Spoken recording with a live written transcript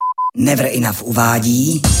Never Enough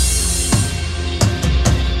uvádí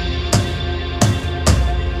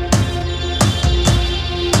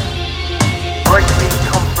Breakbeat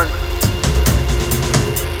Conference.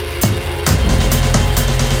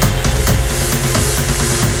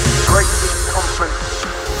 Breakbeat Conference.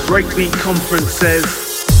 Breakbeat Conference says.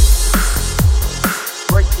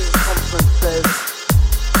 Breakbeat Conference says.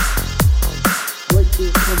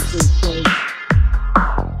 Breakbeat Conference says.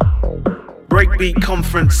 Breakbeat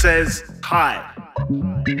Conference says hi.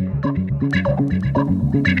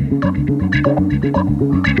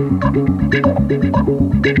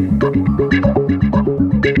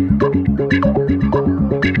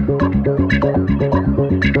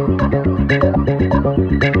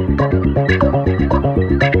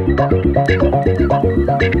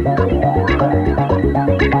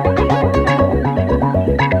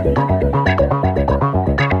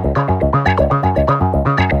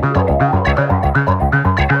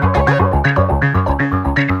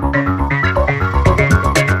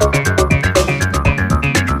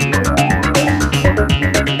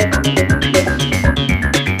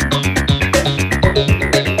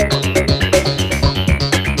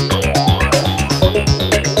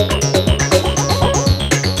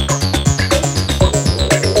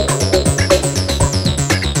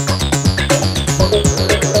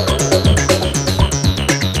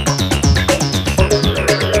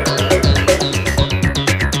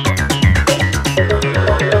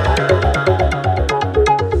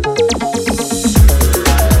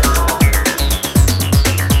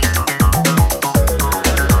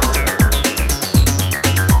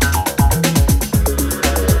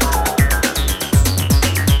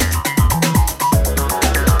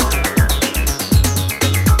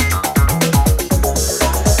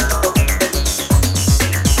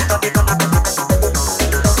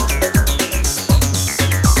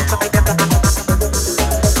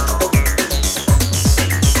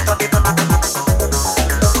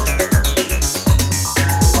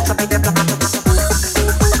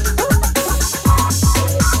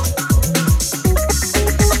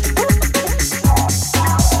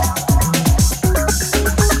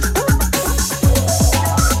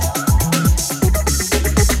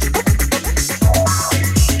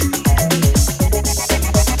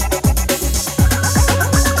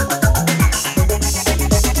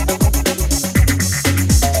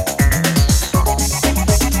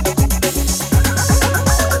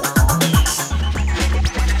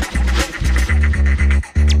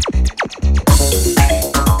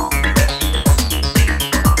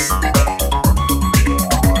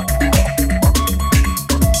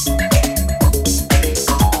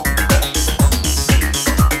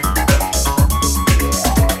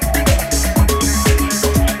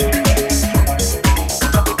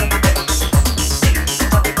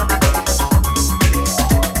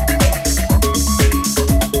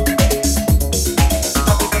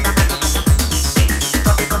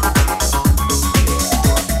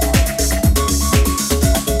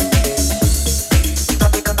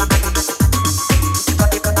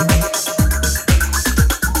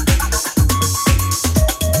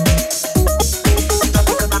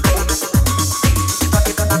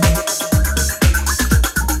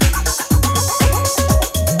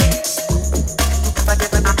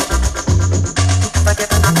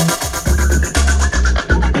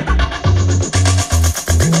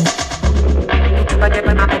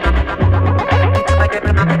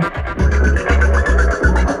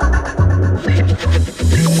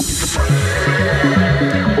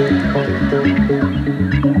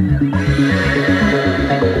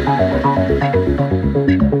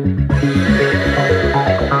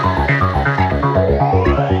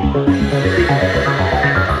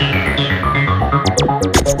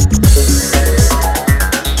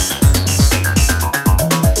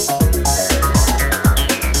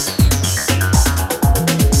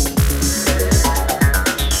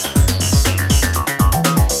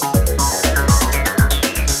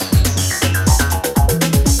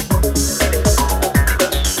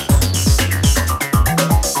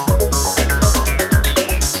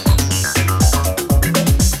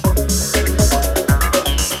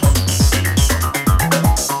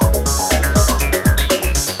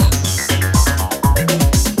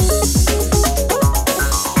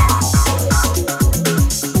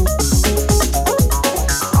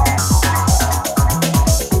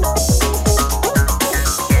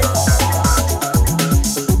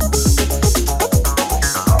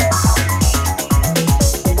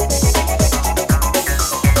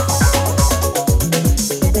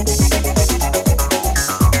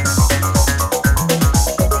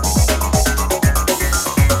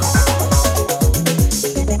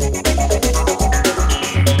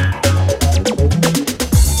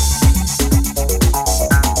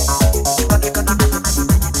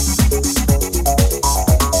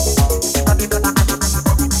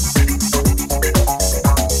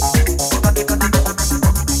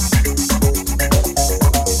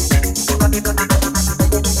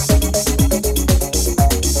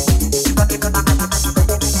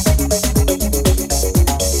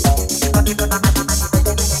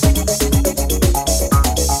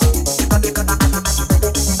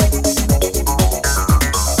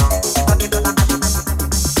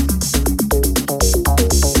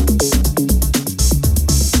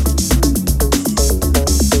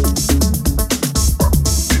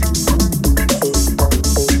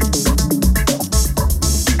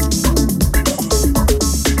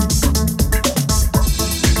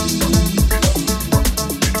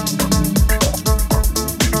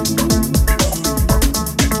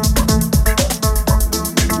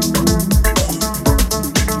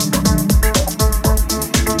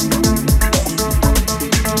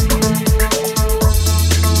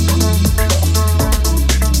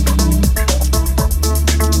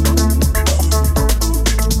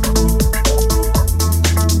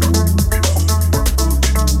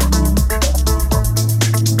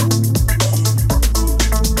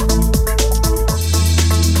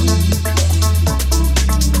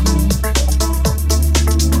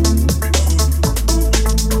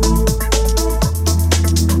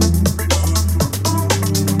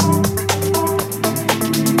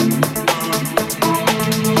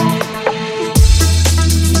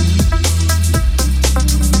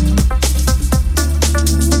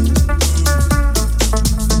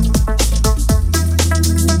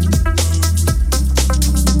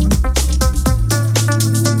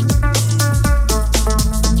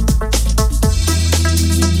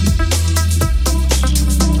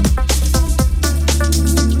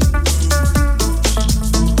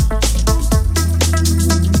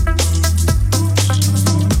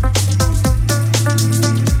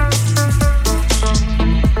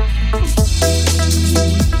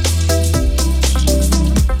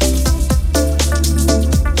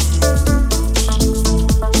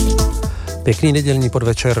 Pěkný nedělní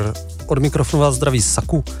podvečer. Od mikrofonu vás zdraví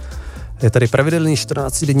Saku. Je tady pravidelný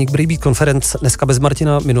 14denník Breakbeat Conference. Dneska bez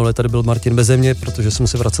Martina, minule tady byl Martin beze mě, protože jsem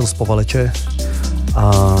se vracel z povaleče.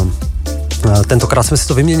 A tentokrát jsme si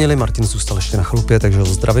to vyměnili, Martin zůstal ještě na chalupě, takže ho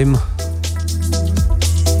zdravím.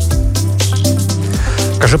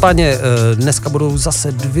 Každopádně dneska budou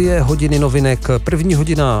zase 2 hodiny novinek. První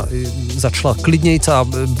hodina začala klidnějc a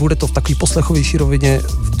bude to v takový poslechovější rovině.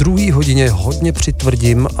 V druhé hodině hodně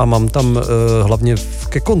přitvrdím a mám tam hlavně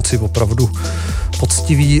ke konci opravdu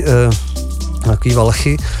poctivý takový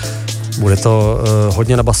valchy. Bude to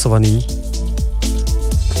hodně nabasovaný.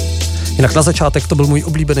 Jinak na začátek to byl můj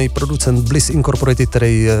oblíbený producent Bliss Incorporated,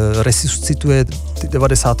 který resuscituje ty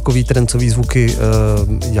 90kový trencový zvuky,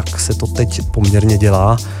 jak se to teď poměrně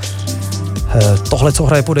dělá. Tohle, co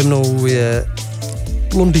hraje pode mnou, je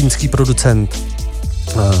londýnský producent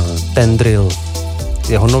Tendril,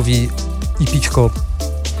 jeho nový EPčko.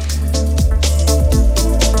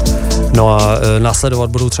 No a následovat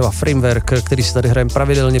budou třeba Framework, který si tady hrajem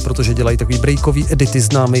pravidelně, protože dělají takový breakový edity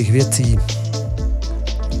známých věcí.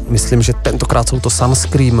 Myslím, že tentokrát jsou to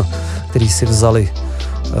Sunscream, který si vzali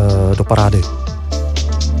do parády.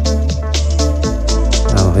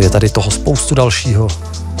 Je tady toho spoustu dalšího.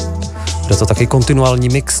 Bude to taky kontinuální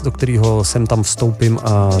mix, do kterého sem tam vstoupím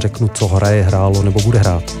a řeknu, co hrálo nebo bude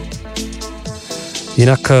hrát.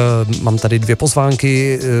 Jinak mám tady 2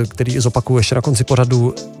 pozvánky, které zopakuju ještě na konci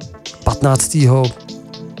pořadu. 15.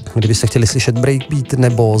 kdybyste chtěli slyšet breakbeat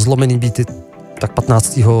nebo zlomený beaty, tak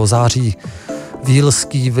 15. září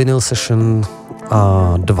Vílský vinyl session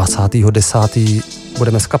a 20.10.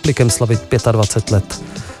 budeme s Kaplikem slavit 25 let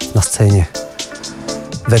na scéně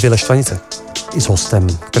ve Vile Štvanice i s hostem.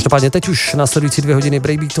 Každopádně teď už následující 2 hodiny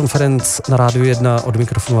Breakbeat Conference na Rádiu 1, od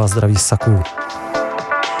mikrofonu vás zdraví Saku.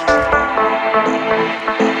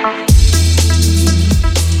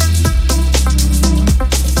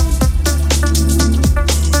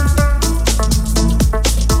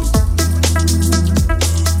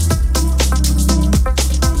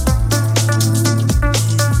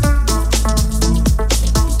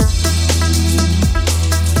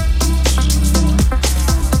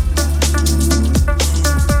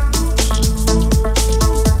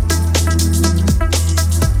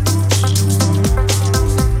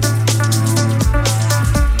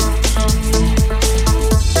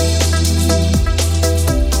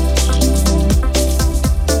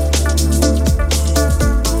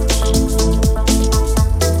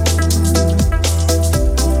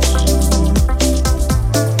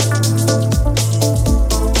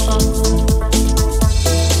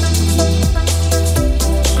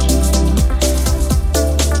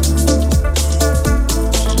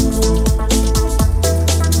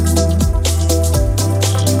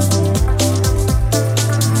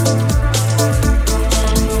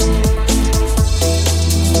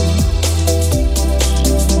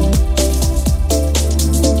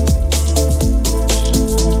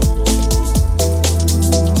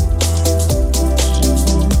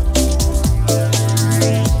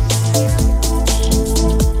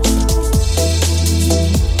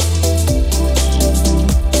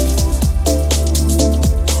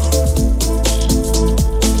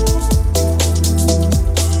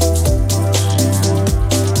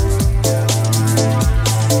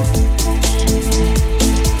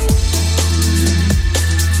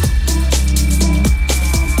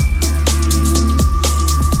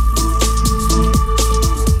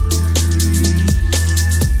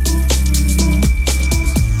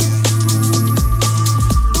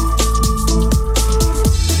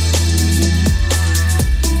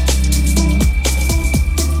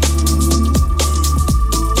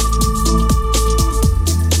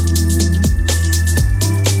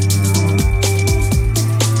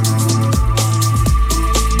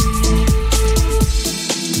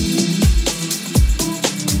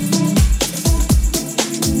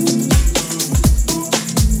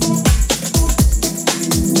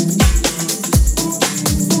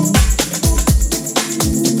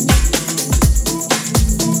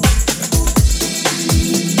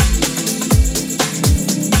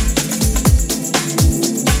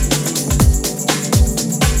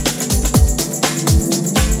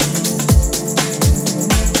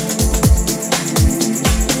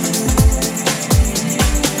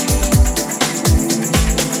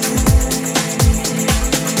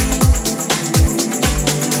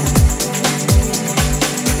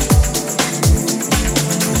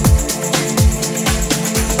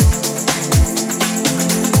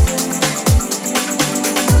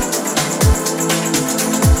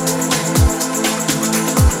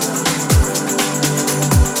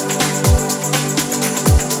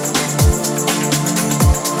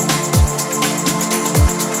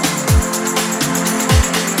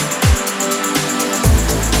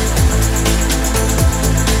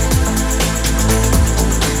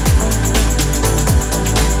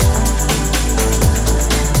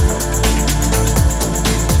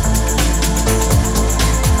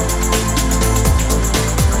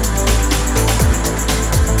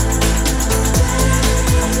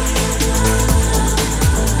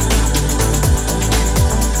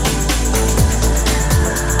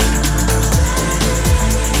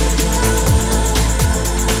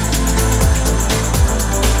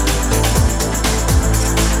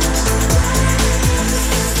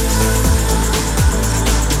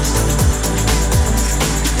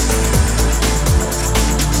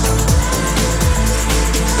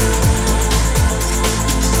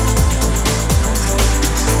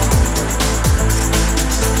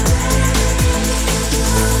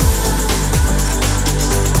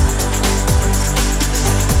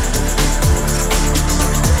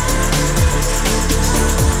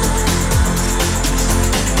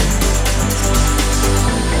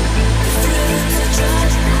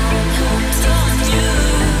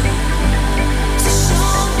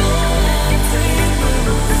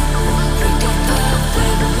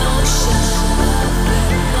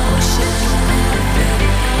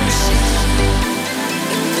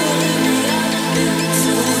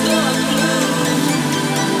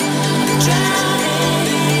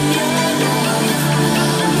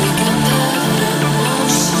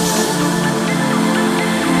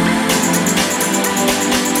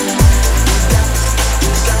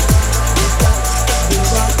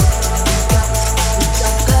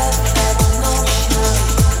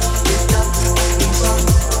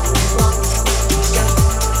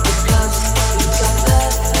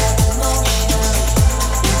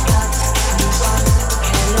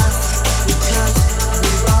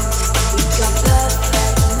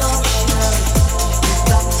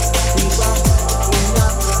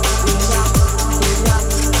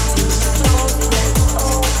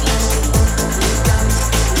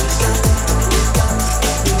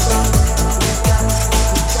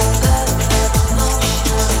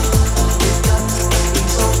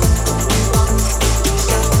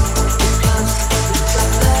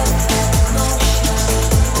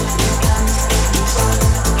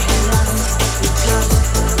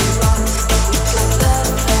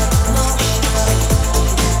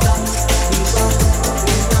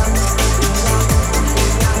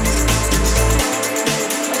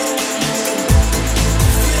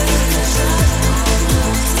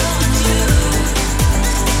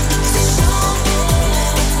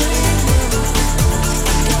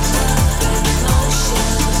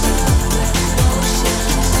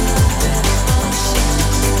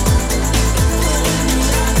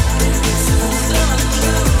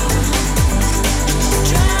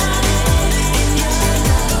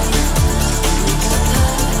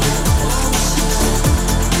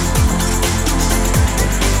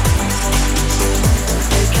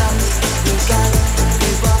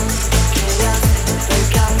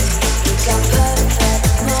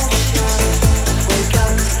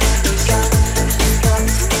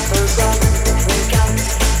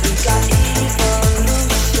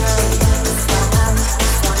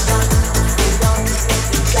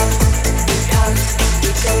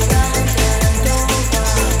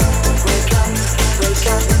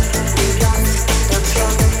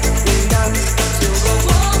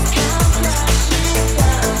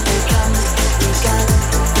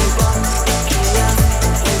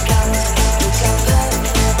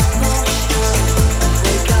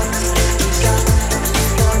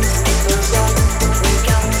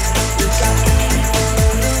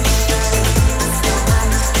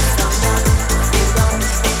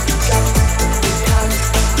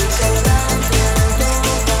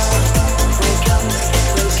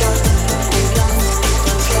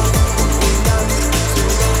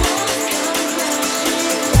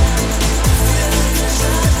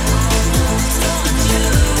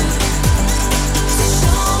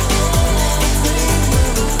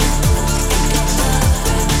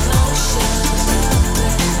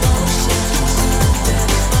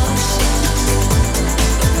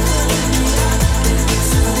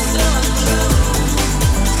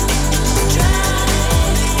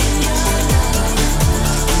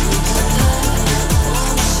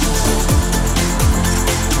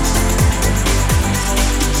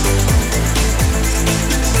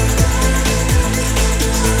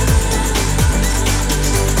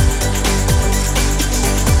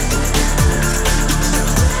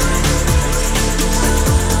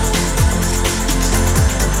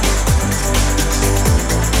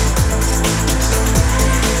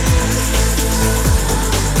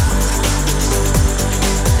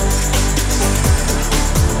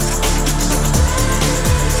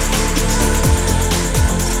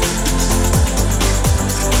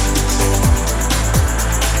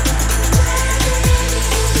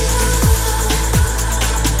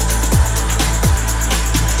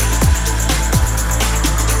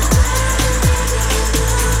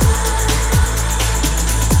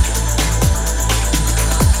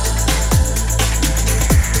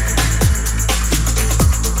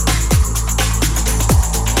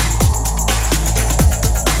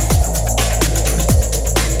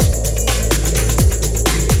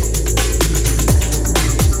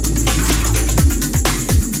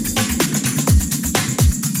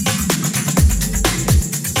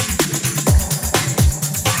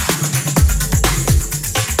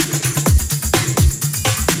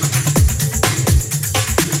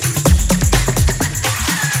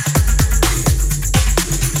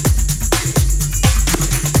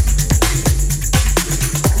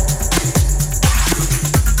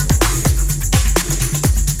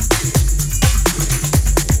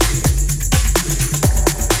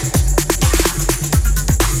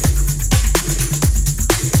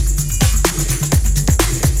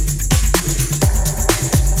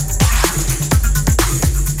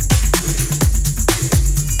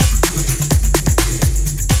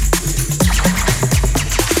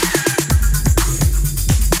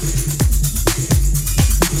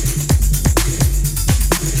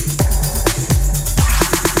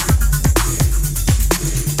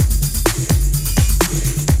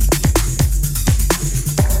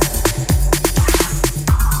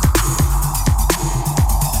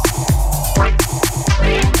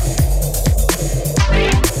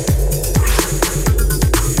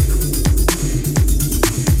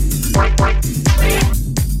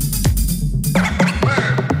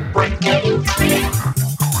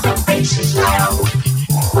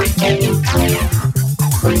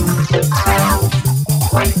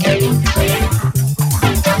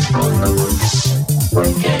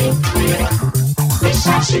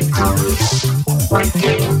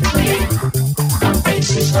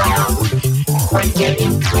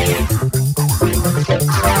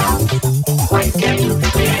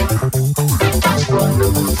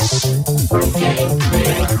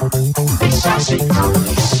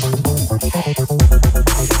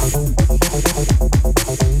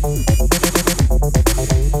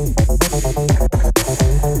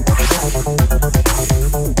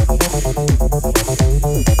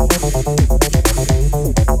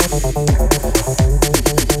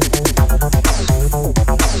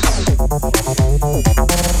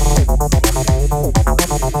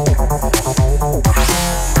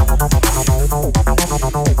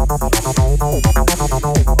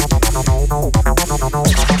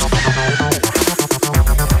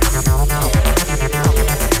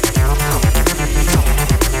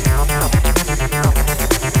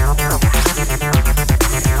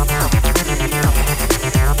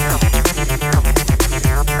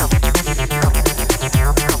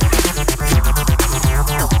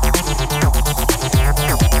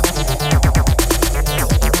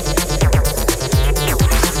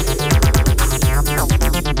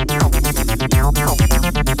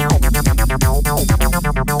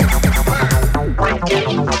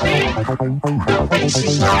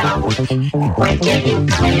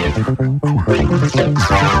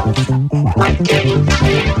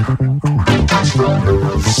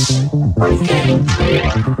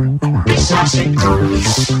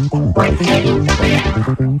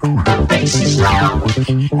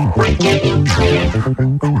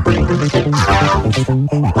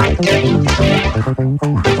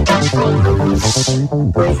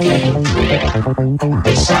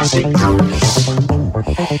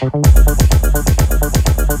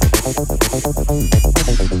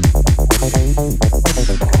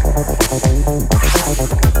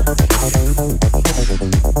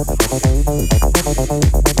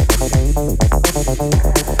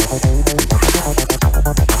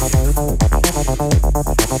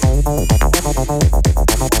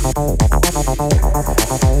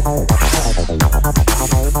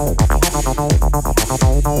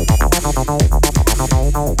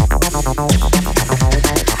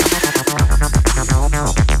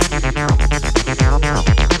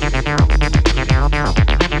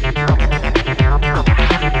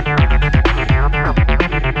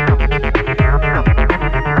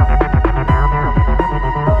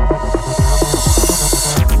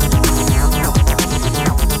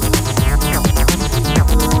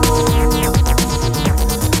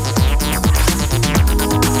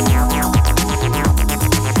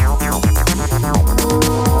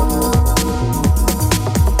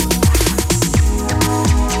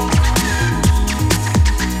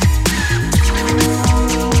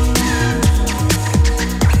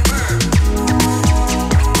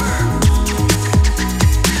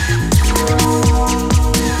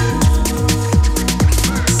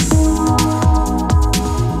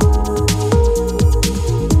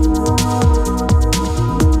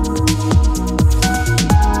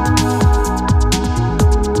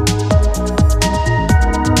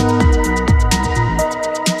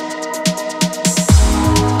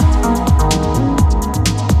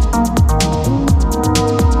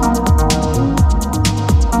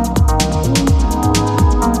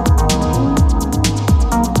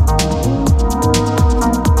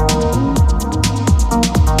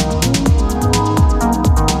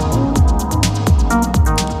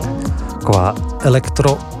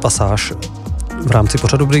 elektropasáž v rámci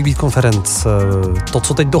pořadu Breakbeat Conference. To,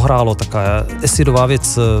 co teď dohrálo, taká acidová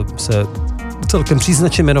věc, se celkem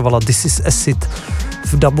příznačně jmenovala This is Acid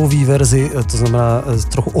v dubové verzi, to znamená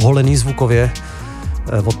trochu oholený zvukově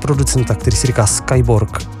od producenta, který si říká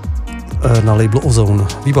Skyborg na labelu Ozone.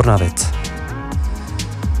 Výborná věc.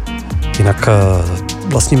 Jinak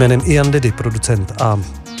vlastním jménem Ian Deddy, producent, a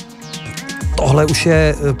tohle už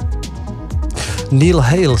je Neil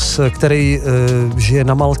Hales, který žije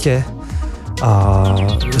na Maltě a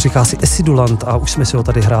říká si Acidulant a už jsme si ho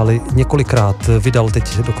tady hráli několikrát. Vydal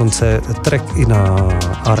teď dokonce track i na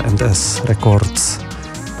R&S Records.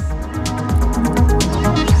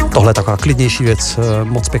 Tohle je taková klidnější věc,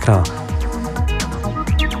 moc pěkná.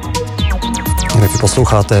 Jinak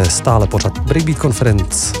posloucháte stále pořad Breakbeat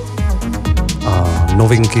Conference a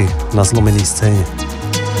novinky na zlomený scéně.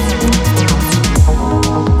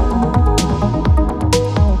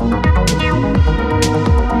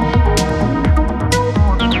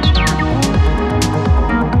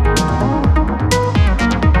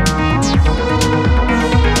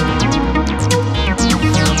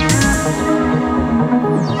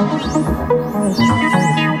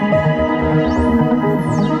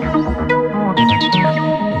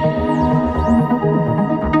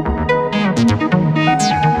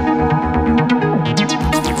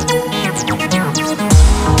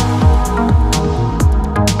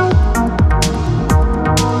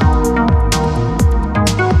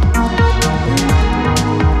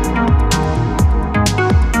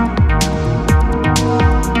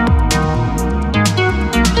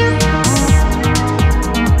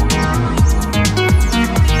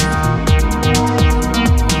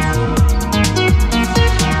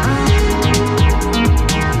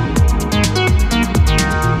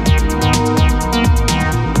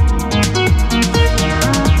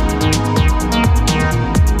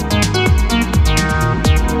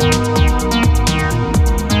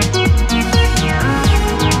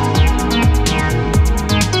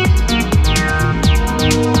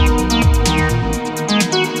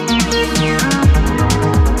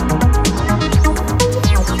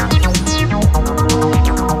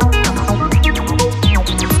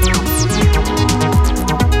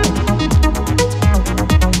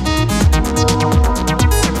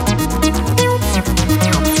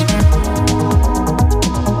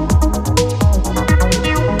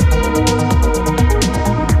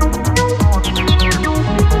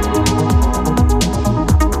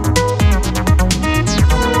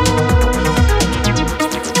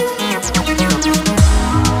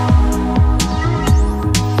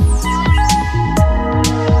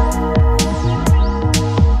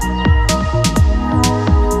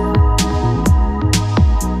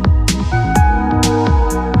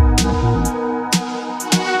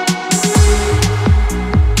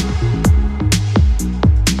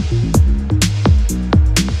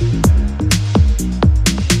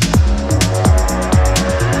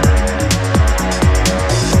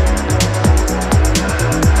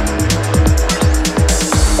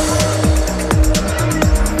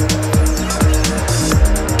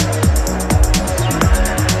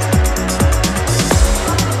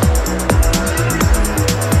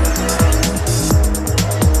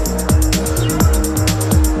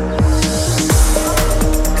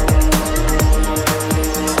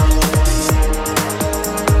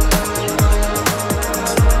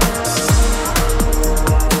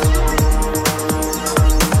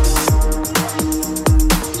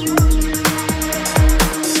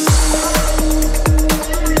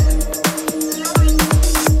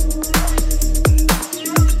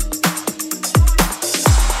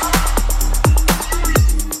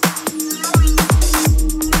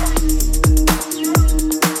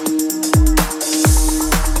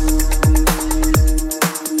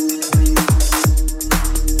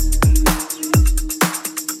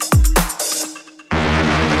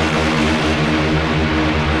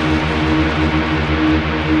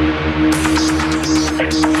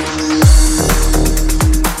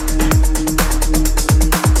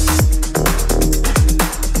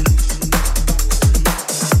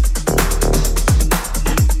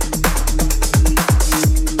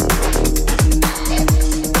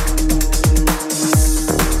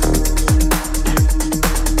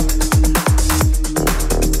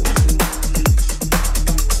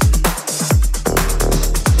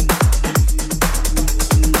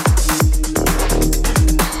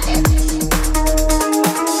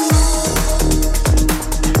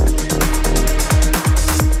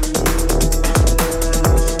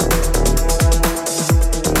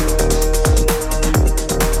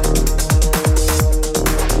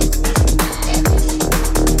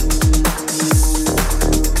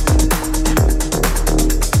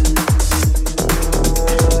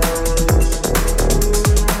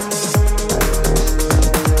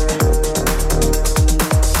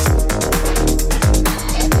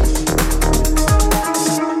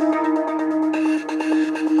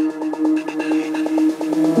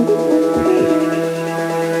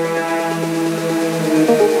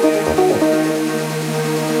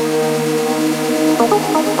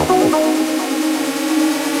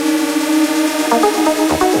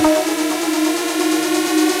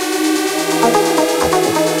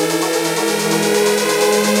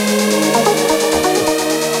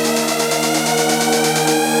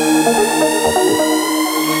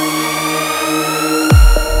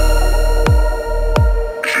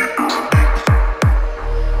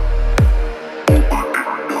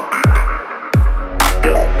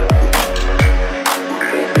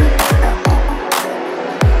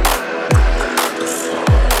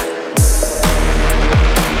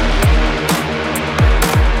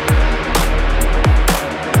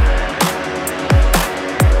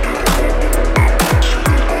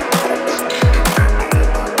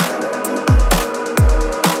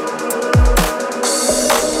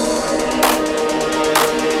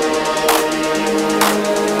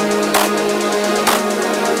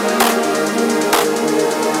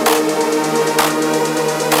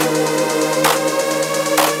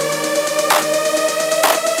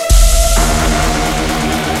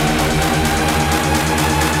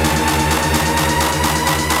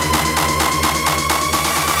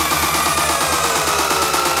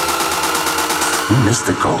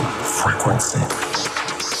 Mystical frequency.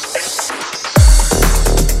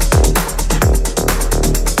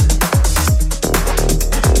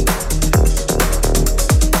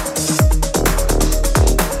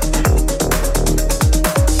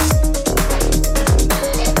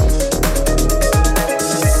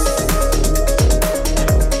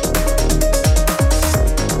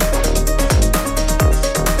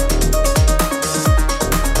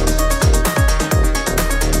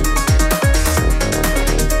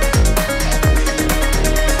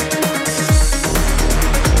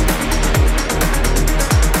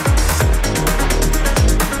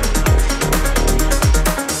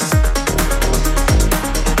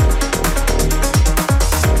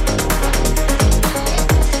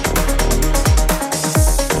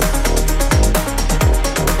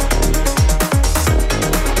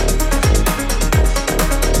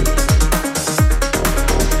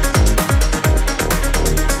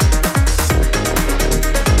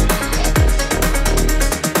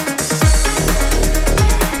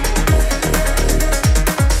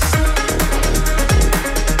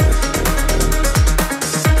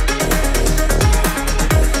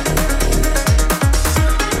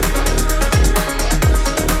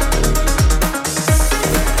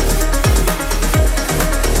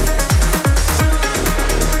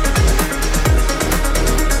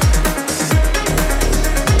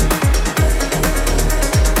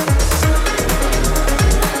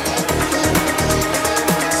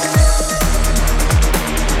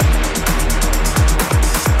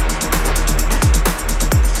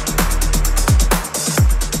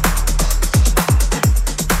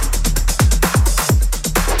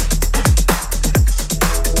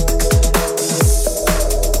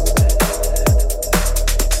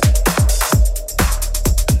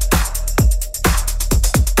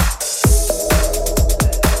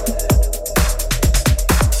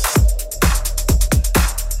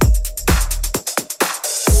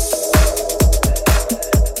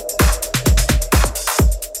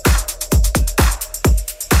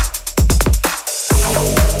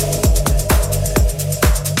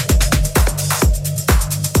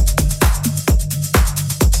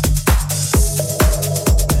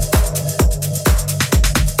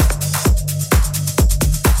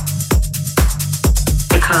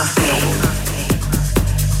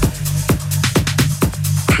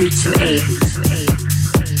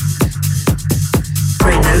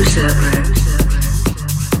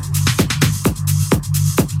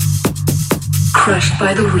 Crushed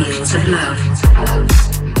by the wheels of love.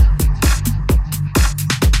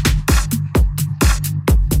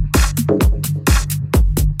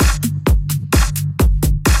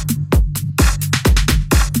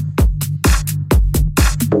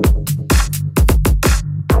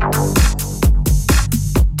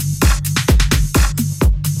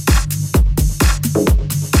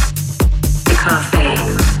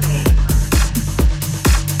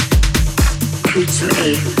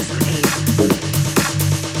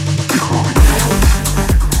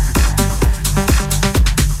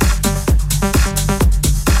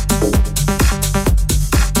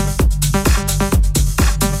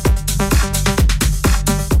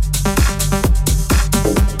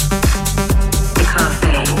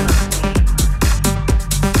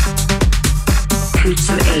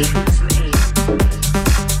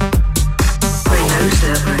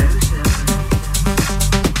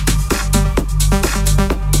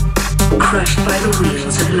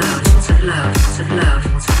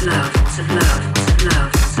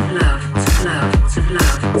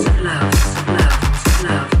 Love.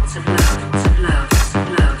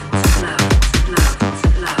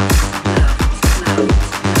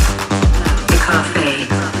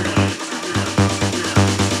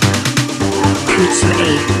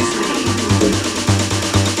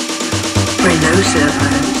 servo.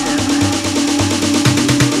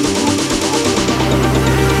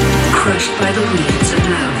 Crushed by the wheels of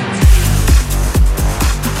love.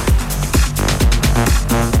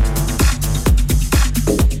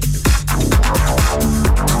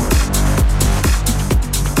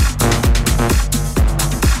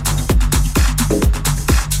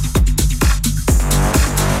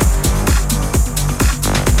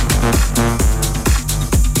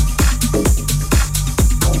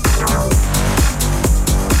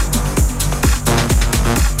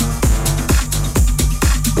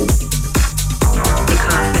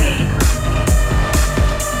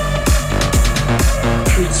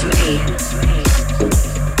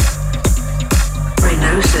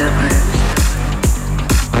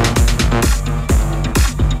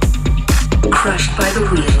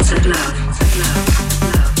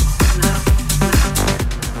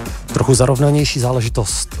 Trochu zarovnanější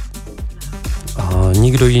záležitost. A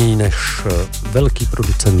nikdo jiný než velký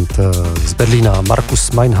producent z Berlína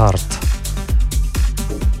Markus Meinhardt.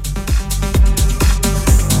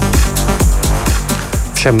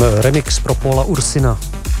 Všem remix pro Paula Ursina.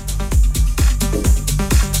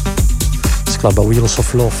 Skladba Wheels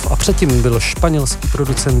of Love. A předtím byl španělský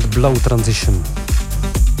producent Blau Transition.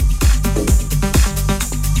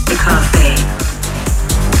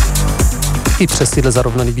 I přes tyhle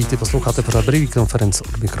zarovnaný beaty posloucháte pořád Breakbeat Conference.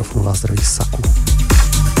 Od mikrofonu vás zdraví Saku.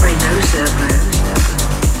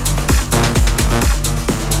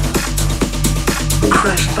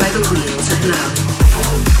 Crushed by the wheels of love.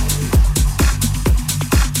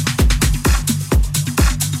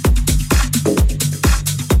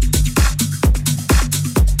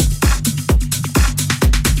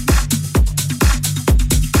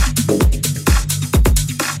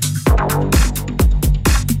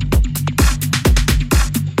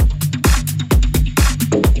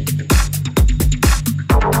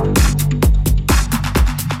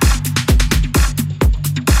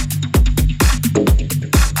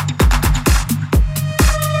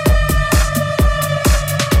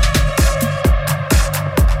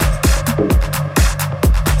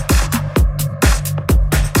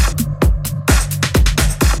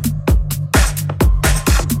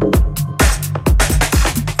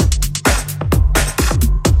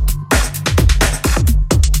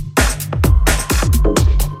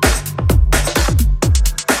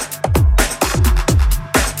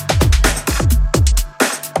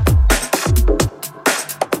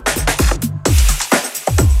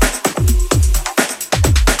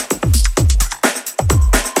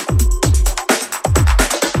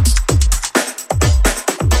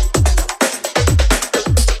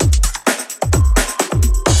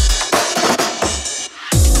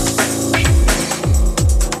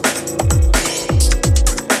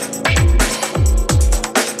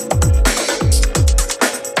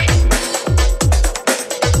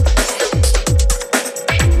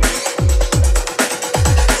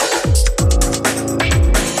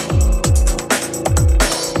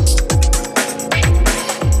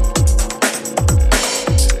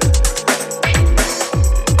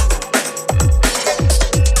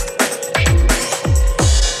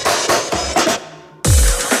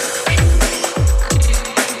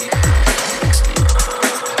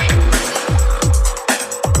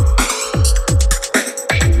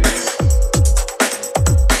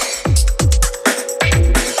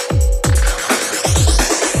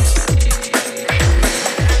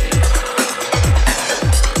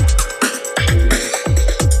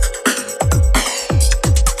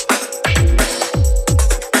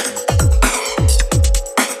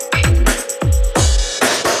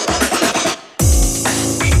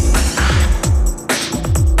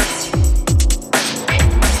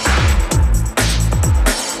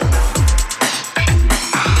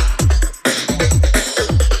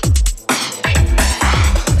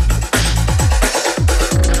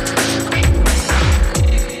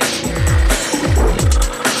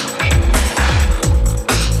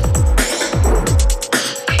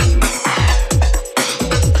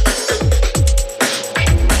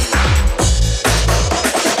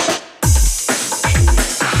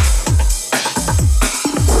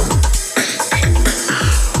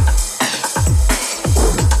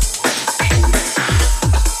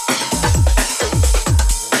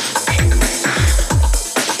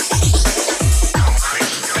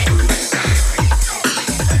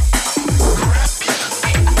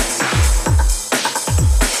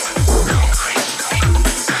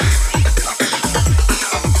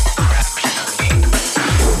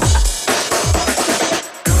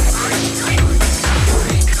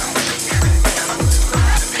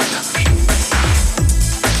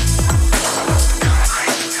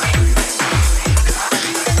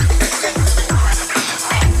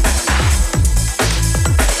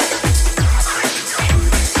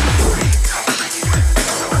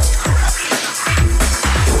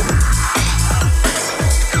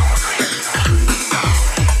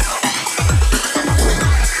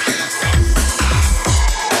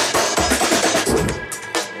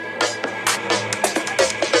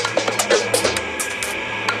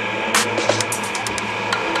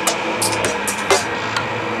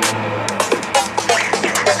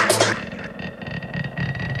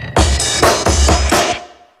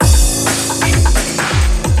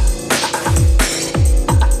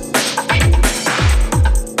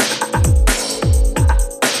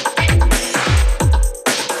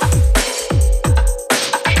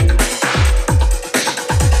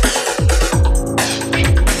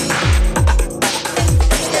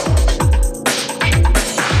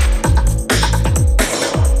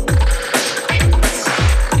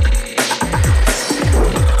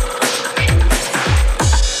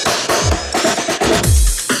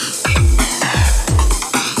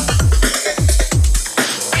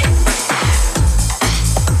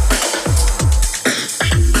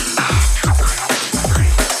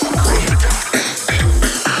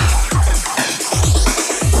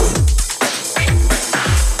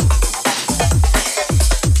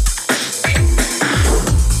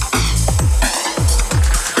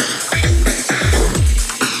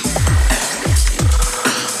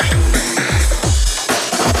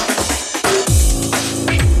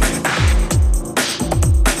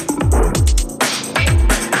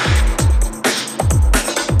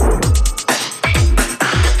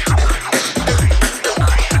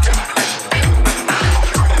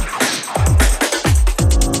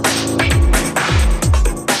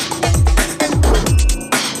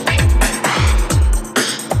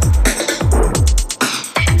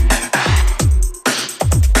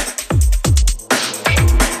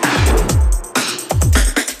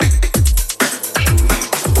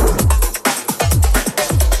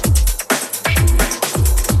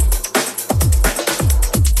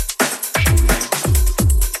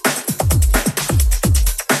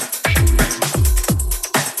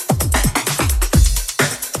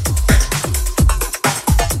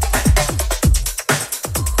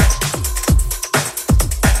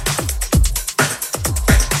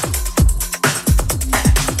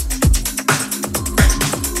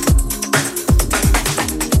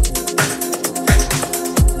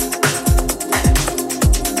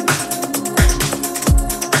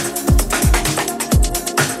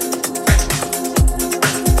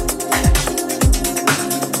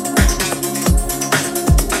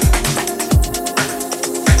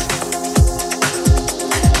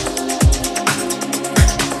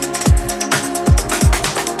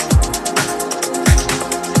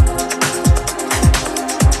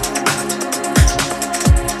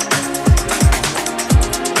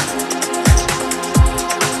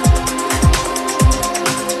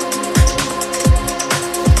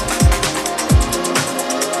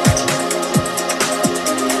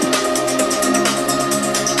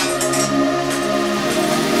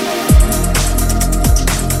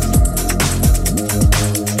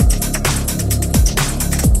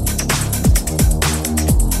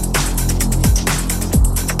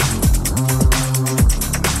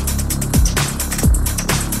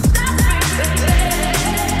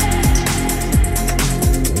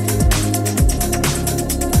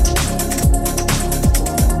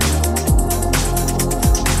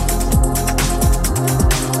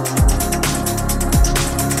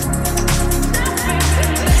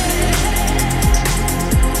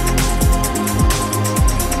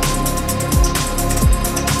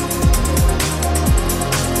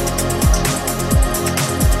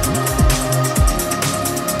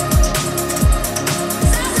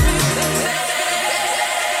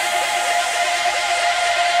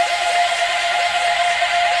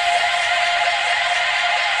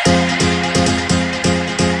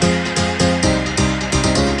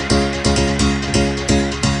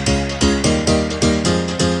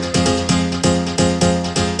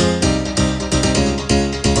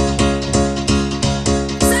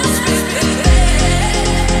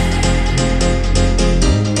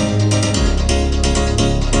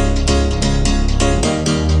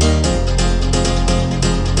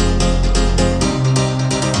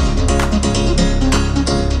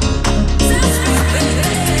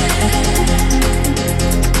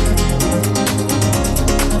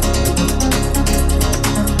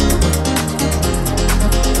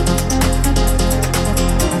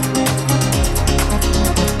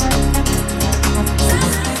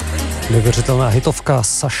 neuvěřitelná hitovka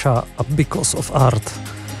Sasha a Because of Art.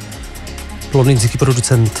 Londýnský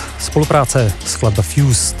producent, spolupráce, skladba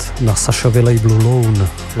Fused na Sashově labelu Lone,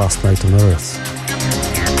 Last Night on Earth.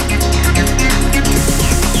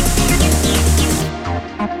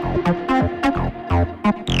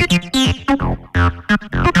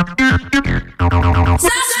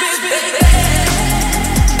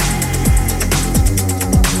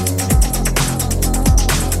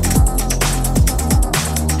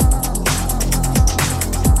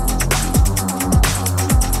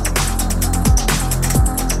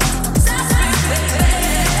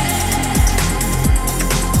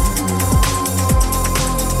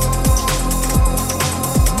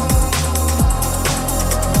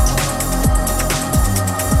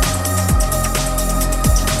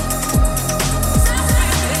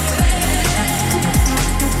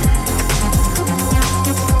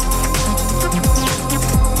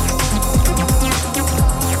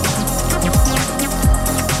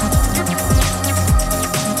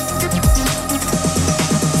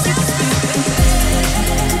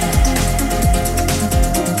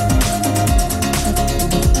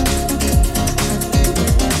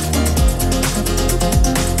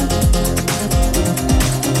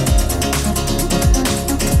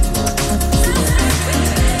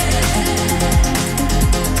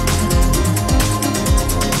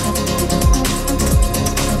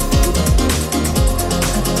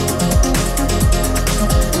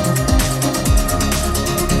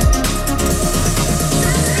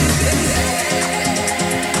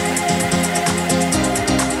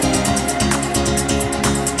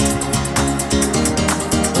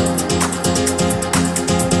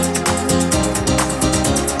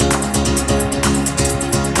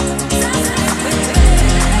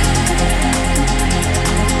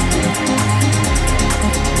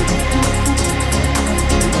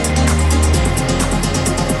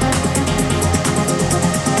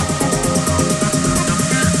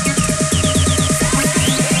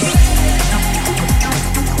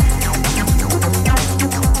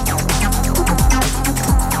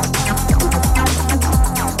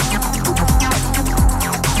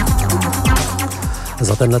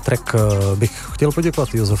 Tenhle track bych chtěl poděkovat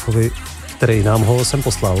Josefovi, který nám ho sem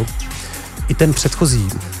poslal. I ten předchozí,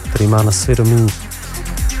 který má na svědomí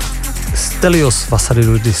Stelios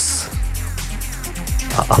Vasadidis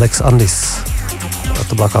a Alex Andis. A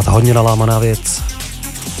to byla taková hodně nalámaná věc.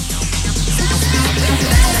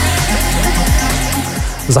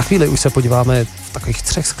 Za chvíli už se podíváme v takových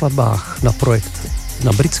 3 skladbách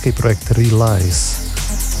na britský projekt Real Lies.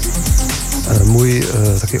 Můj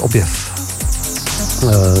taky objev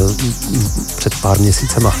před pár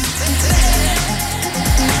měsícema.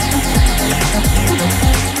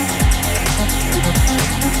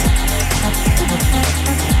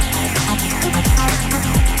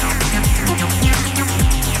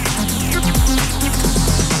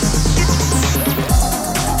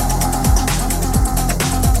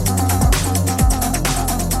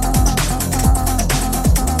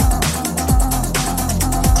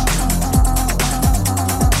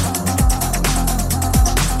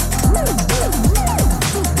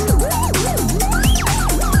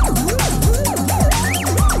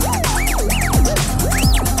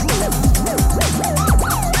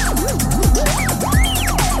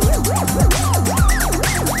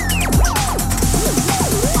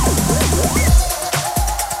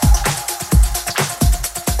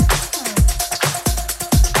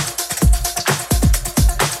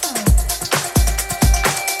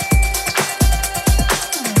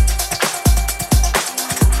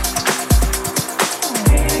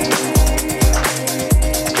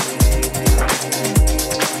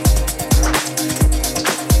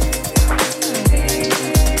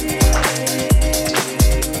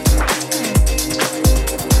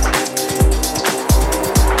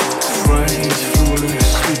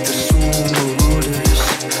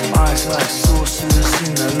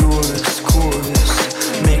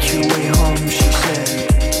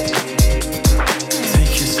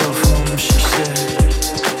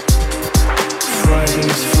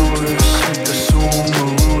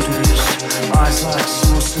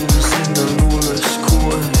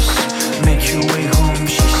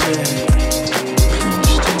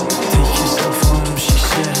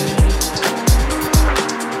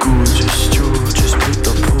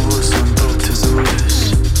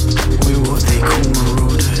 They call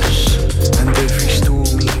marauders, and every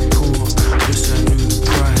stormy port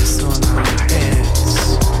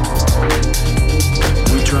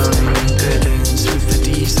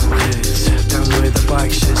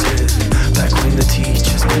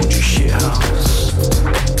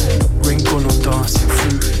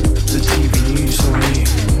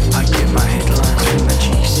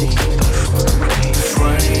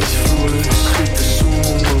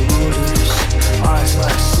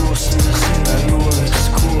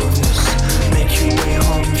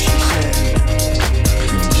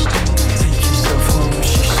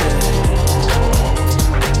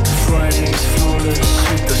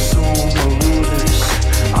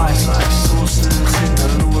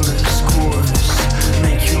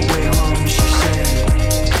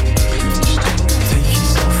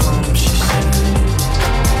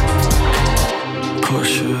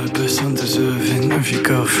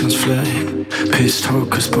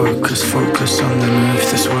focus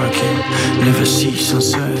underneath that's working. Never cease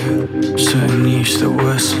uncertain, certain needs that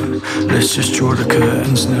worsen. Let's just draw the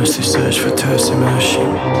curtains, nurse the search for terse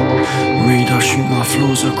immersion. Read, I'll shoot my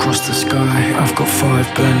flaws across the sky. I've got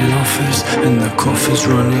 5 burning offers, and the coffee's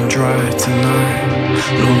running dry tonight.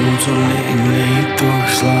 Lords are letting lead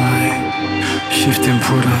dogs lie, shifting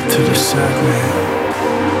product to the segment.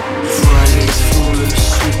 Friday's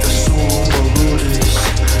flawless with the swarm of rulers.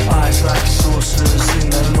 Eyes like saucers in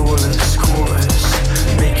the lawless chorus.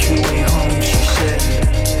 Make your way home, she said.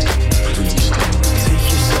 Please don't take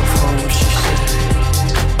yourself home, she said.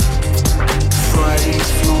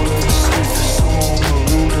 Friday's flawless with the swarm of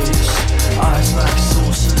rulers. Eyes like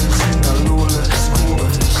saucers in the lawless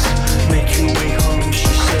chorus. Make your way home,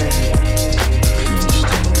 she said. Please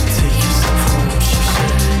don't take yourself home, she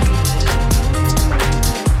said.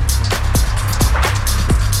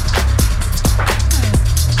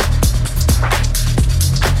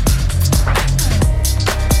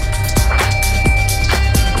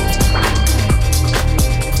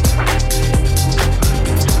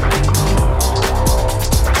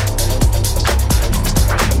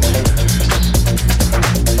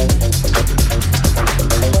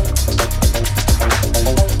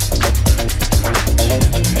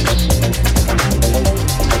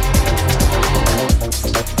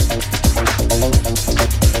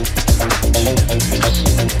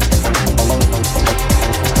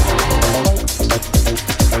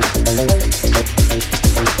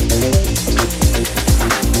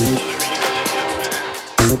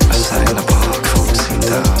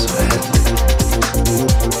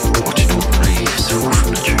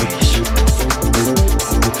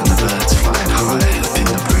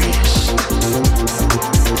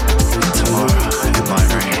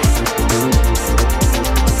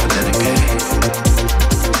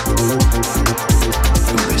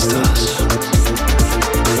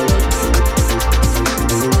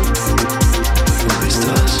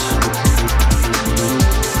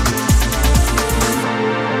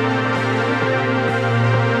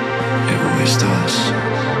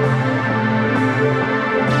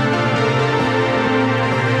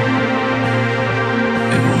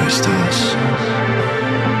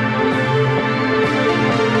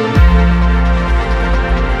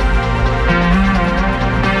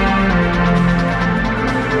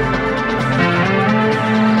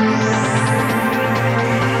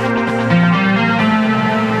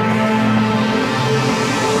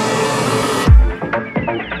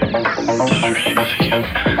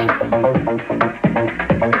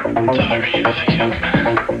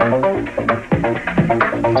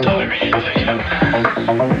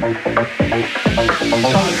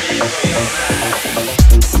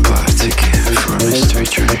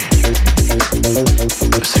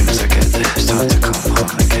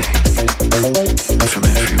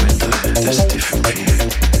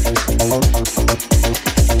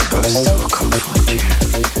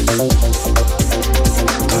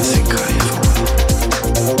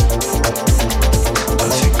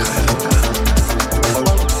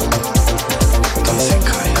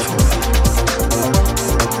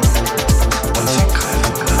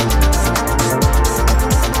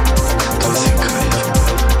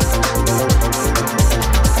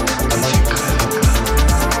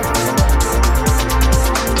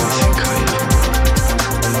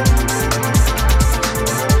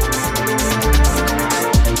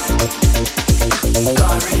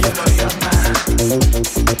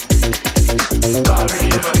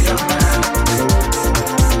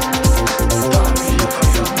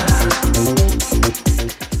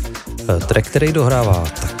 Track, který dohrává,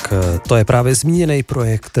 tak to je právě zmíněný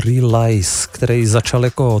projekt Real Lies, který začal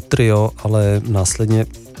jako trio, ale následně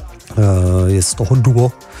je z toho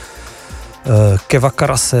duo Keva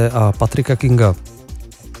Karase a Patricka Kinga.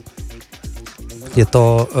 Je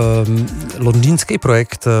to londýnský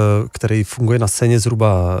projekt, který funguje na scéně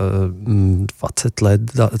zhruba 20 let,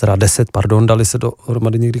 teda 10, pardon, dali se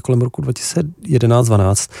dohromady někdy kolem roku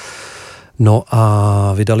 2011-12. No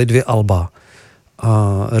a vydali 2 alba.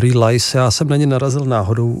 A Real Lies, já jsem na ně narazil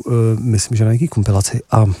náhodou, myslím, že na nějaký kompilaci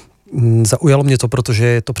a zaujalo mě to, protože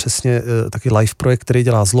je to přesně taky live projekt, který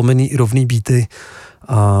dělá zlomený i rovný beaty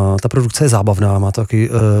a ta produkce je zábavná, má to taky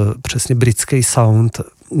přesně britský sound.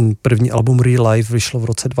 První album Real Life vyšlo v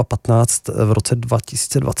roce 2015, v roce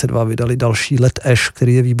 2022 vydali další Let Ash,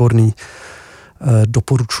 který je výborný,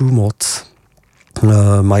 doporučuji moc.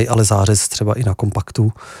 Mají ale zářez třeba i na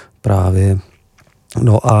kompaktu právě.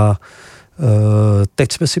 No a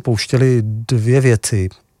teď jsme si pouštěli 2 věci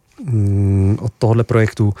od tohohle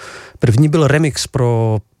projektu. První byl remix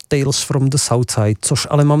pro Tales from the Southside, což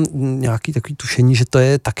ale mám nějaký takový tušení, že to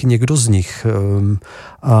je taky někdo z nich.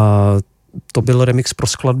 A to byl remix pro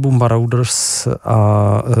skladbu Marauders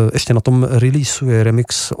a ještě na tom releaseu je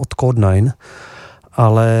remix od Code 9,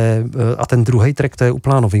 ale a ten druhý track, to je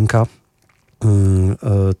úplná novinka.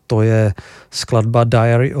 To je skladba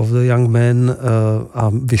Diary of the Young Man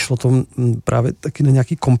a vyšlo to právě taky na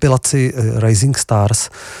nějaký kompilaci Rising Stars.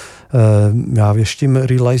 Já věštím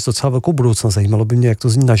Realize docela velkou budoucnost, zajímalo by mě, jak to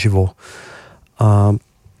zní naživo. A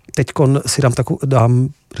teďkon si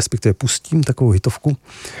respektive pustím takovou hitovku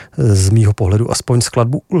z mýho pohledu, aspoň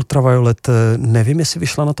skladbu Ultraviolet. Nevím, jestli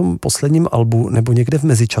vyšla na tom posledním albu nebo někde v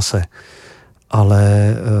mezičase,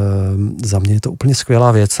 ale za mě je to úplně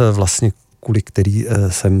skvělá věc, vlastně kvůli který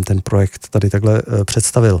jsem ten projekt tady takhle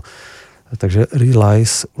představil. Takže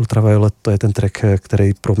Realize, Ultraviolet, to je ten track,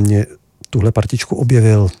 který pro mě tuhle partičku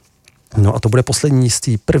objevil. No a to bude poslední z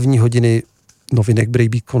té první hodiny novinek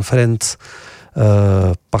Breakbeat Conference,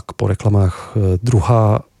 pak po reklamách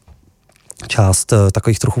druhá část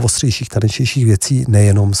takových trochu ostřejších, tanečnějších věcí,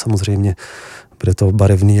 nejenom samozřejmě, bude to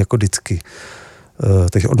barevný jako vždycky.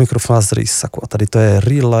 Takže od mikrofonu z Rejsaku a tady to je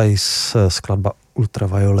Realize, skladba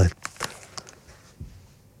Ultraviolet.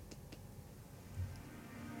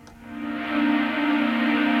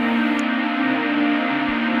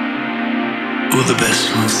 All the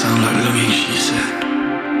best ones sound like longing, she said.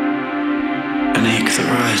 An ache that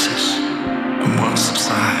rises and won't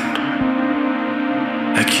subside.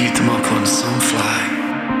 I queued them up on some fly.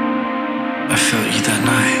 I felt you that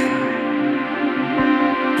night.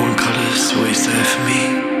 One colour's always there for me.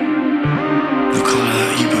 The colour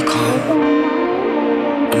you become.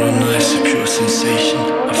 And on nights of pure sensation,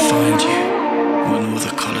 I find you when all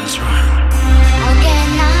the colours rhyme.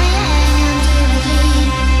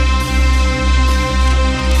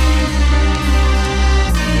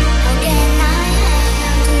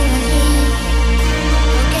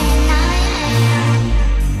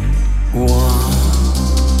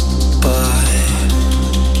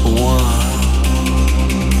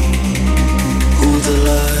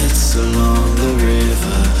 Along the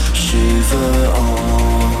river, shiver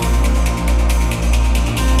on.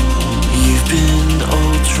 You've been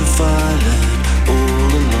ultraviolet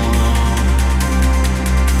all along,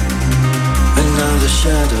 and now the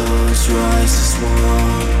shadows rise as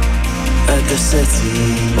one at the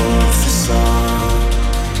setting of the sun.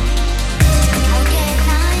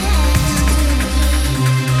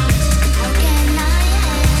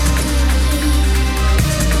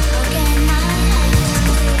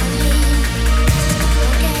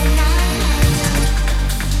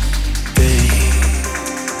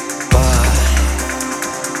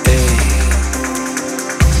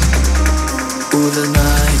 All the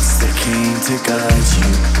nights that came to guide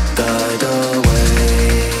you died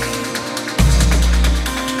away.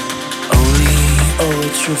 Only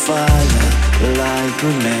ultraviolet light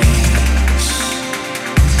remains.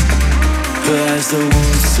 But as the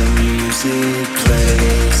waltz of music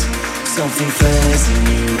plays, something flares in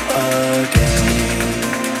you again.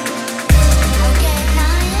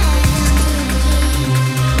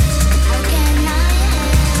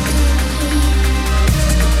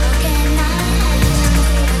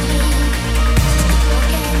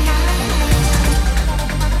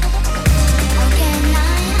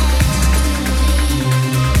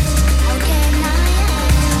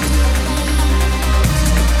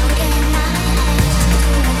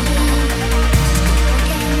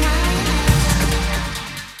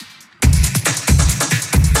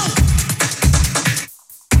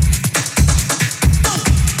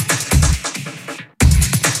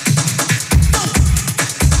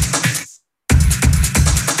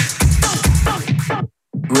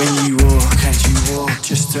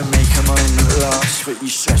 But you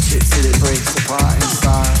stretch it till it breaks apart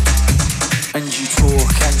inside. And you talk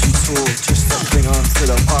just to cling on to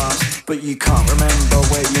the past. But you can't remember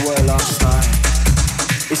where you were last night.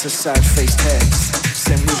 It's a sad-faced text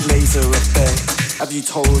sent with laser effect. Have you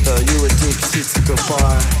told her you're addicted to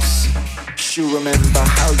goodbyes? She'll remember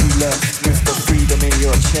how you left with the freedom in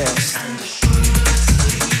your chest.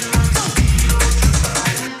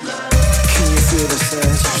 Can you feel the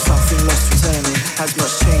search for something lost returning? Has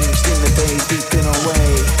much changed in the days we've been away.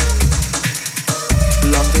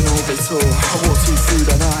 London orbital, I walked you through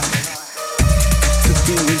the night to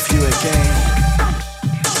be with you again.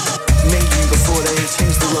 Made you before they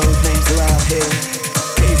changed the road names around here.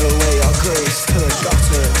 Gave away our grace to the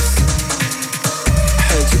gutters.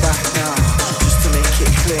 Heard you back now, just to make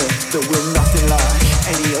it clear that we're nothing like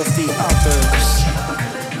any of the others.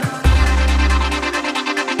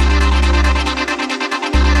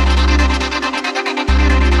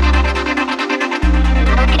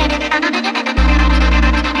 Okay.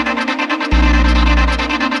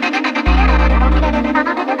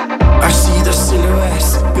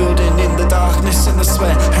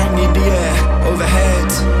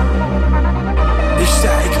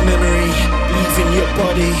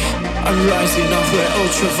 Rising up where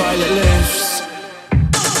ultraviolet lives.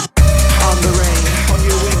 I'm the rain on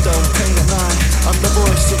your window pane at night. I'm the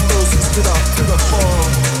voice of those who stood up to the fall.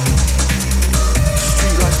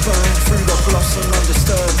 Streetlights burn through the blossom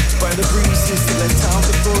undisturbed by the breezes that let down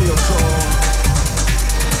before your call.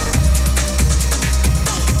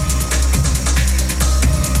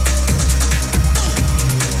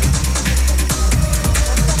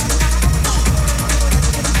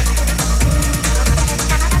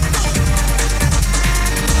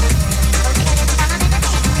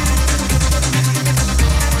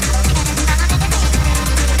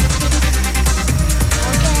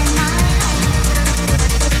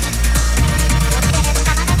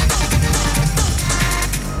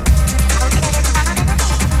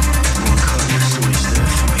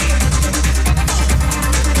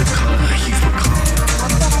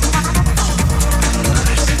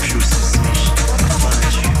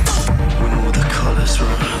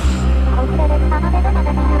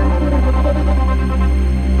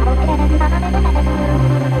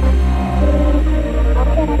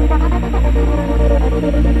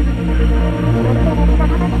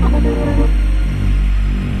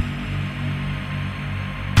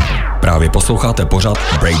 Právě posloucháte pořad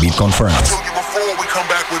Breakbeat Conference.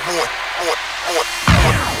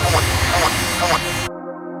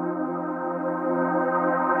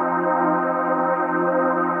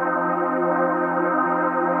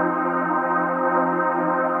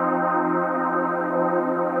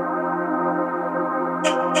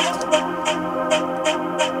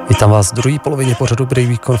 Vítám vás v druhé polovině pořadu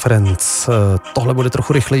Breakbeat Conference. Tohle bude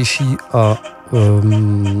trochu rychlejší a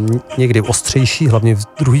někdy ostřejší, hlavně v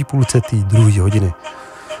druhé půlce té druhé hodiny.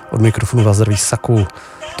 Od mikrofonu vás zdraví Saku.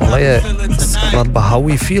 Tohle je skladba How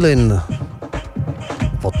We Feelin'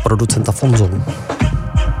 od producenta Fonzo.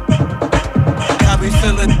 How we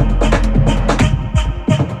feeling?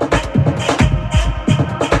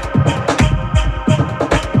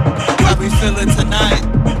 How we feeling tonight?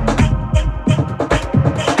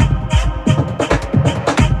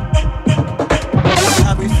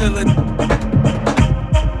 How we feeling?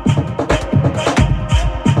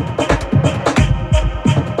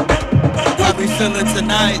 How we feeling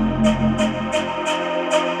tonight?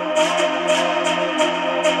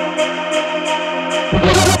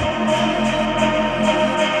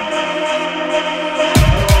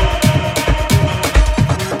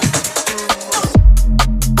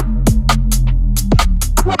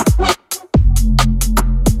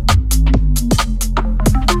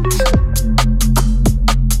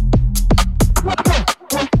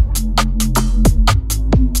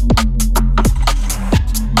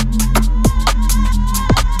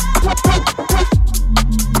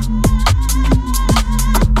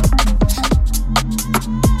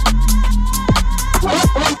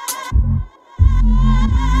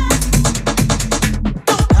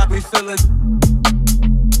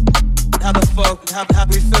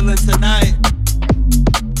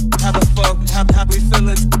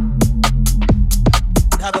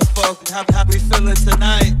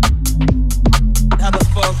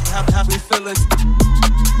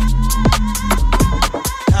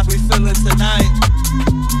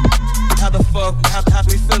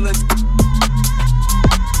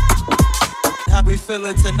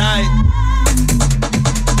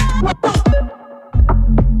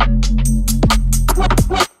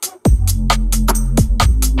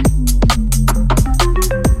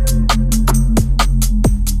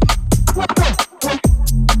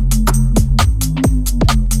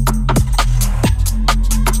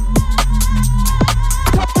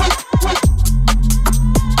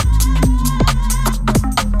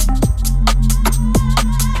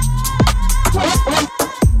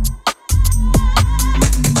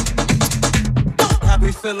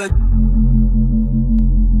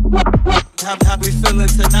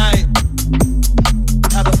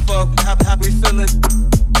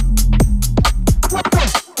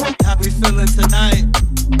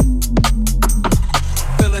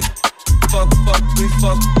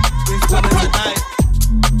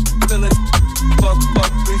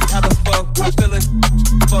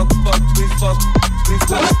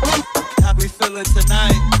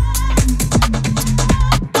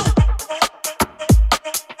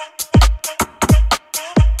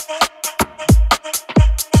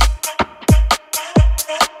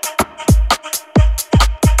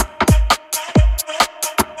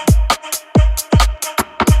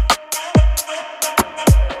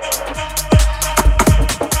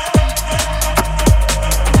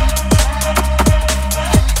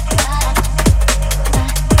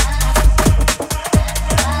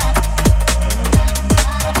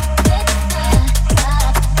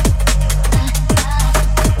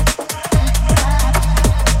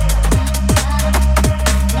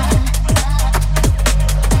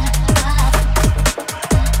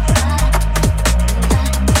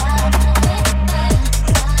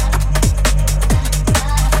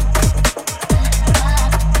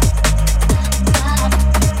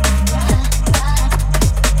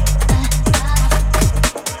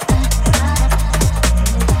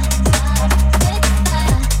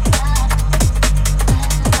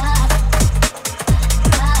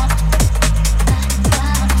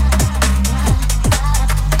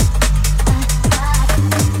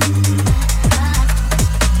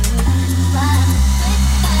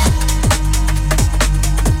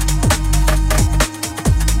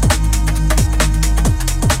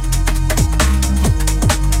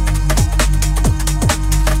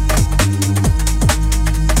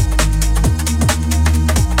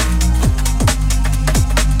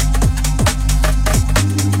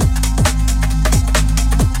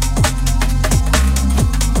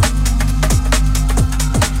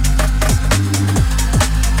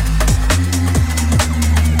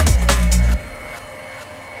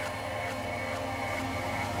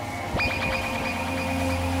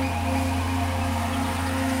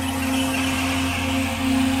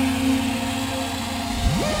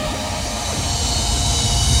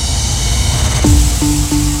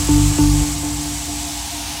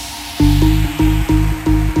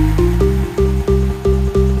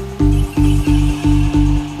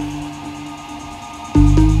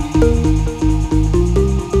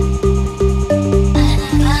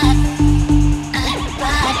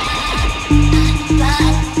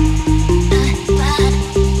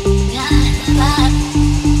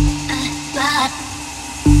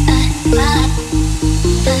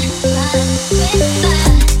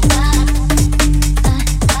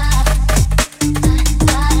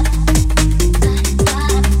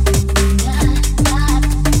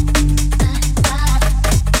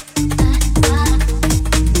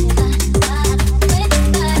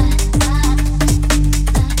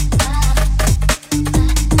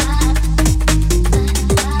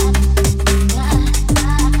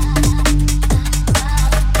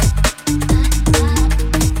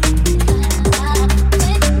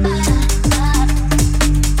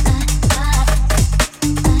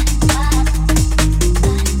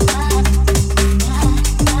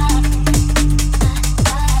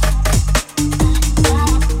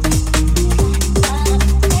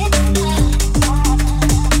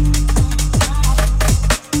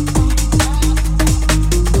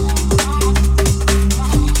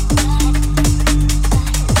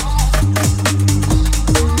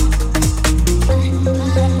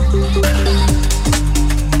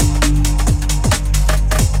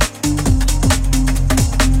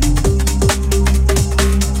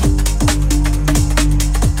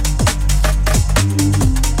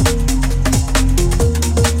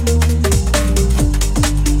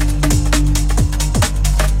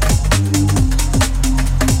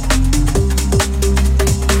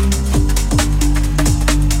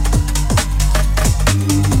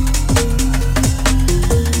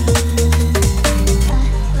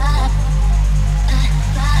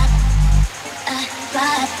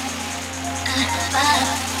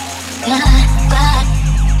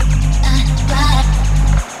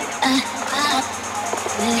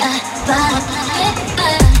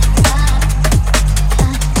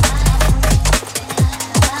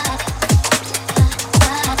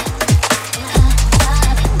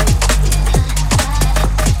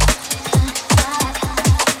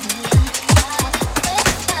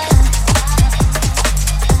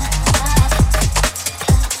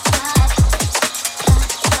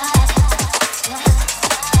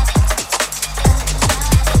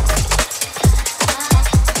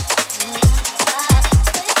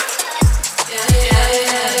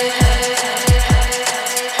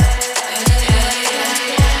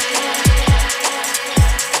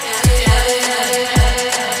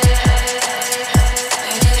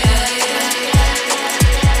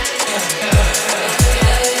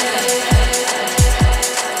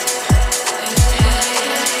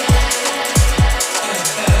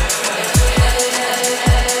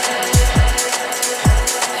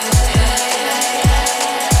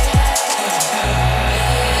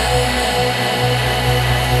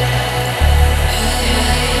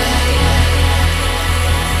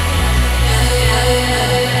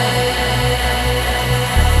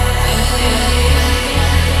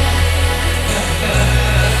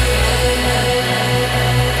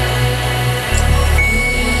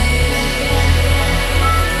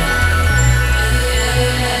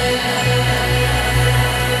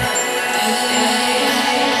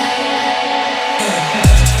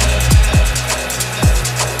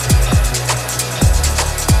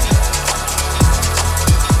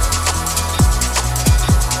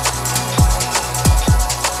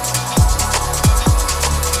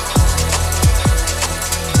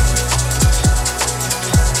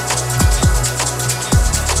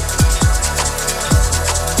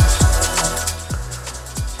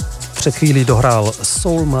 před chvílí dohrál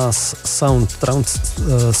Soul Mass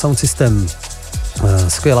Sound System.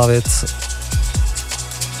 Skvělá věc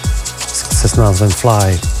s názvem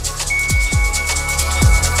Fly.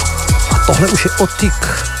 A tohle už je Otik,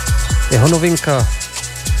 jeho novinka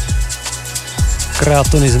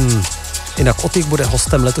Kreatonism. Jinak Otik bude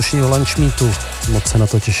hostem letošního Lunch Meetu. Moc se na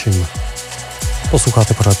to těším.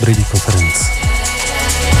 Posloucháte pořád Breakbeat Conference.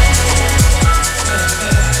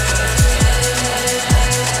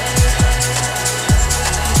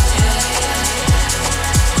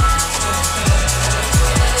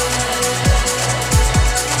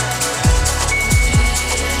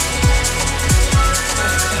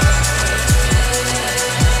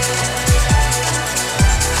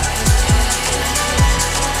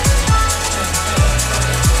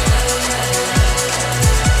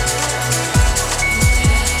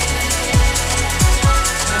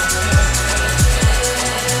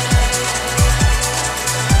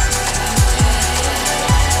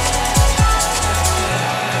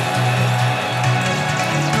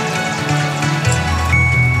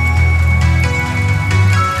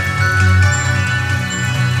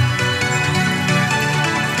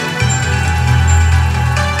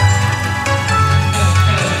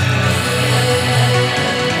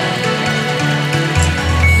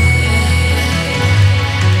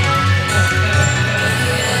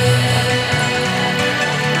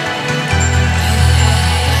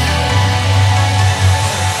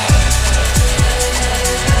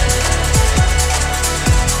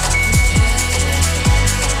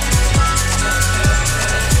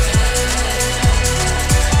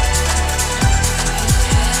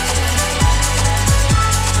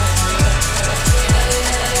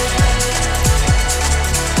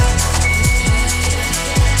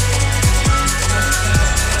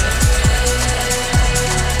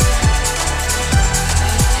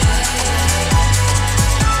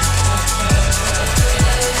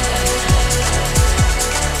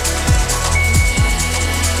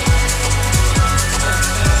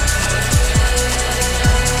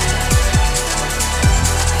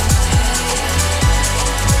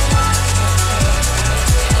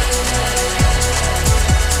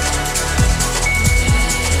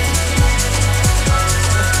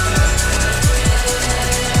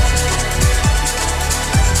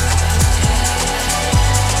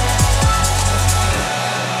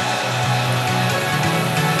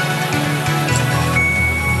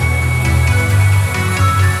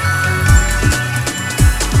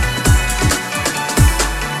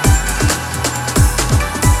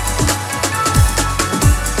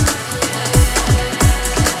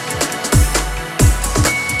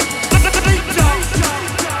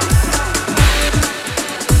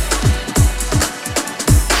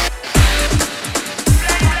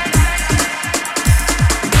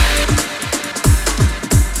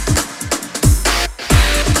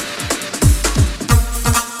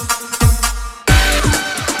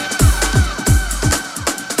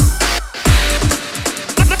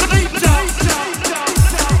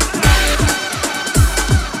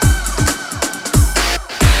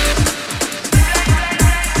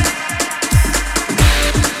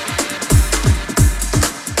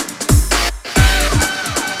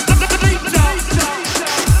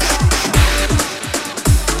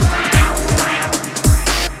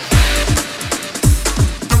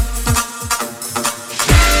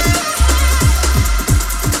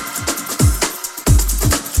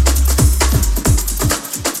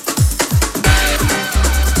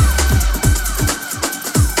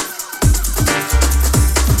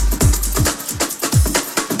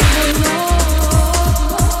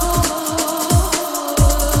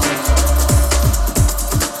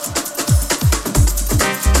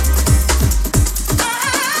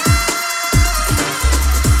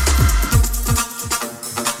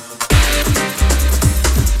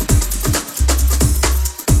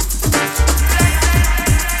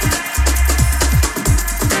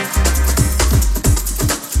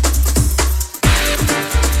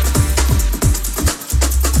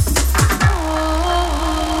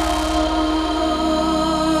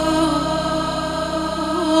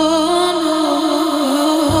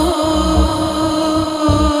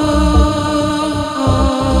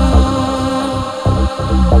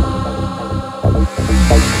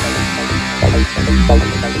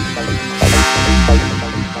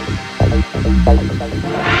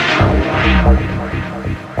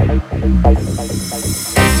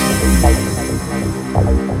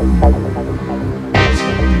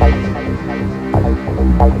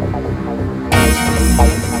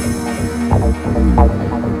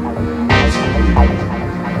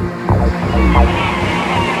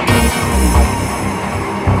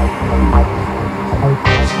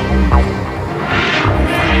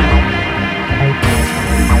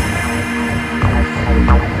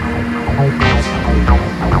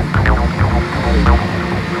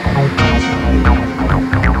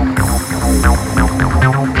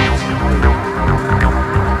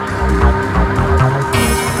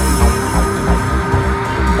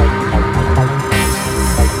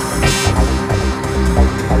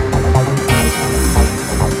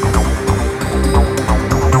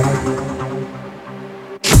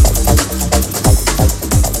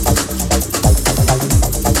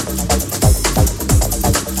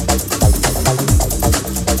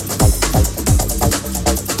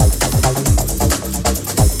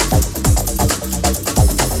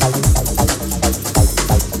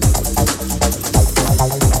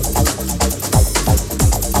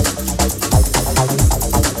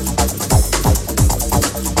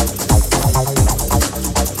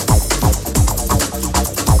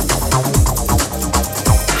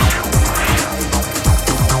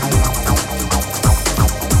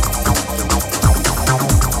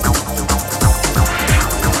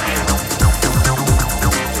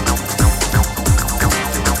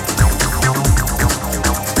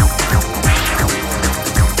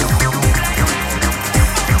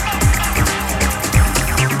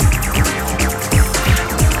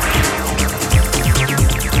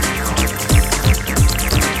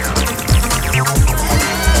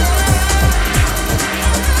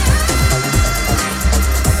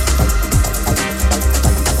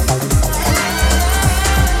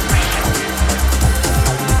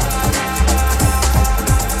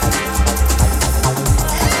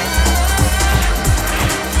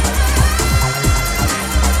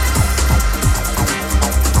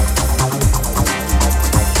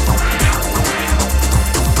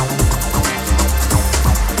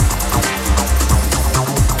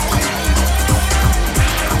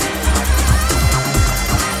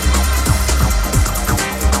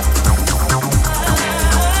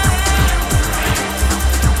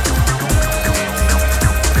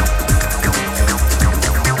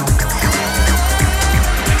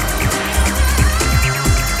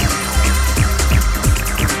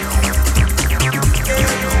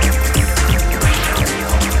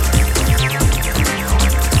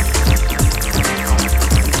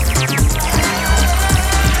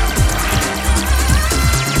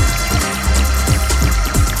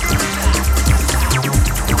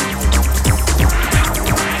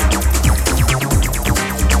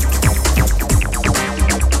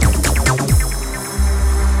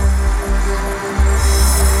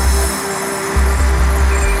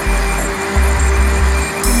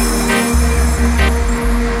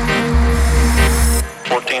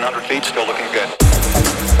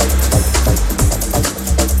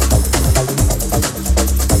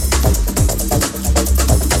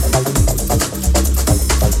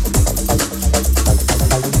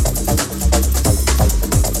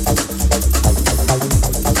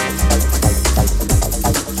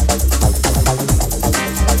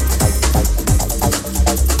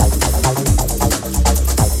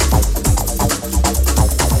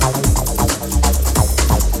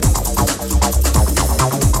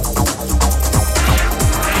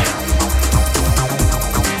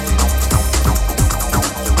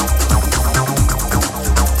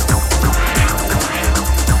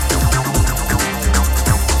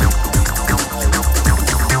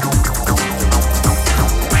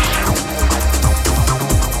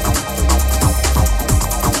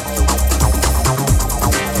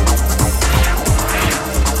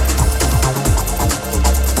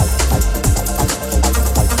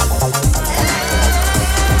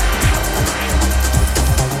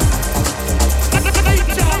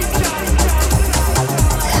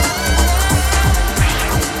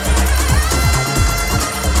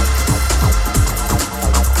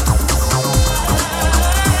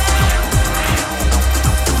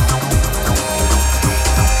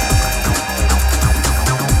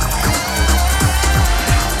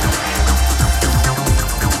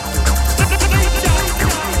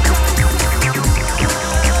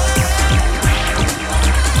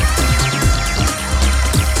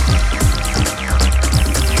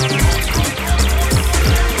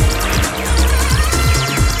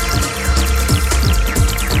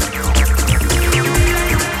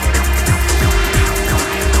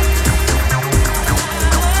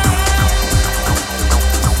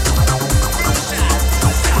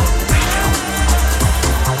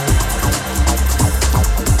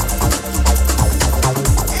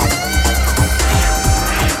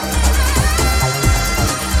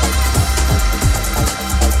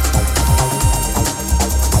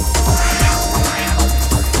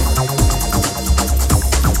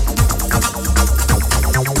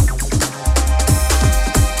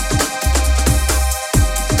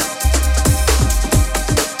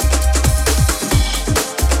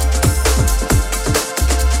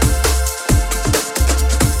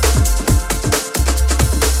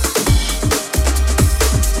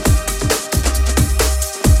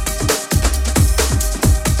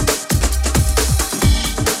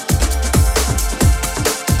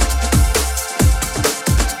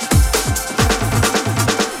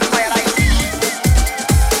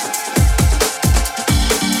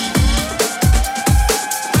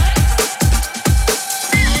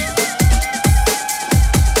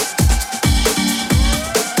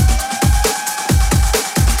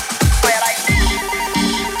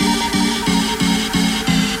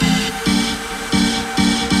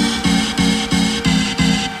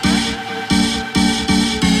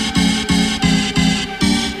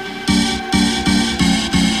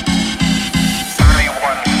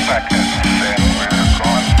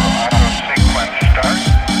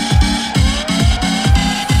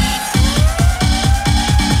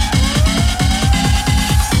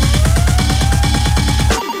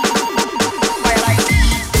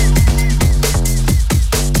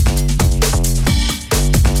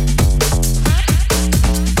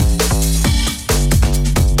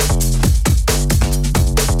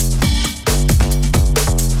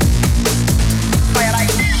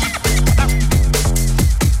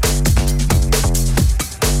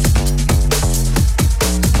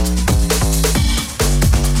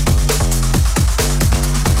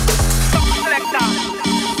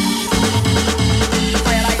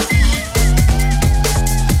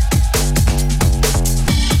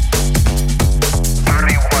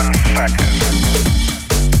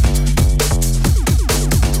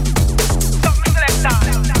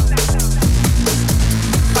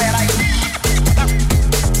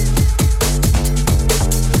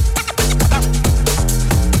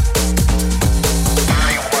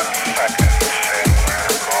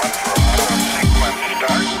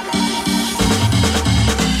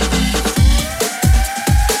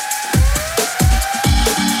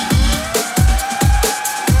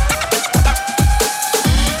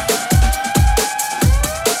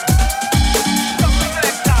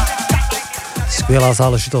 Skvělá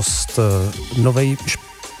záležitost,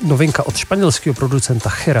 novinka od španělského producenta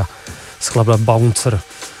Chera, skladba Bouncer,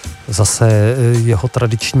 zase jeho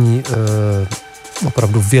tradiční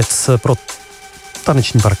opravdu věc pro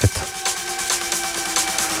taneční parket.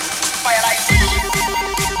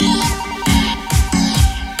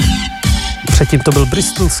 Předtím to byl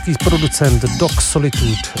bristolský producent Doc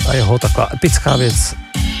Solitude a jeho taková epická věc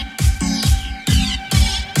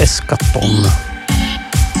Eschaton.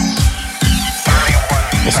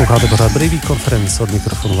 Posloucháte pořád Breakbeat Conference, od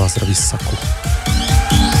mikrofonu vás zdraví Saku.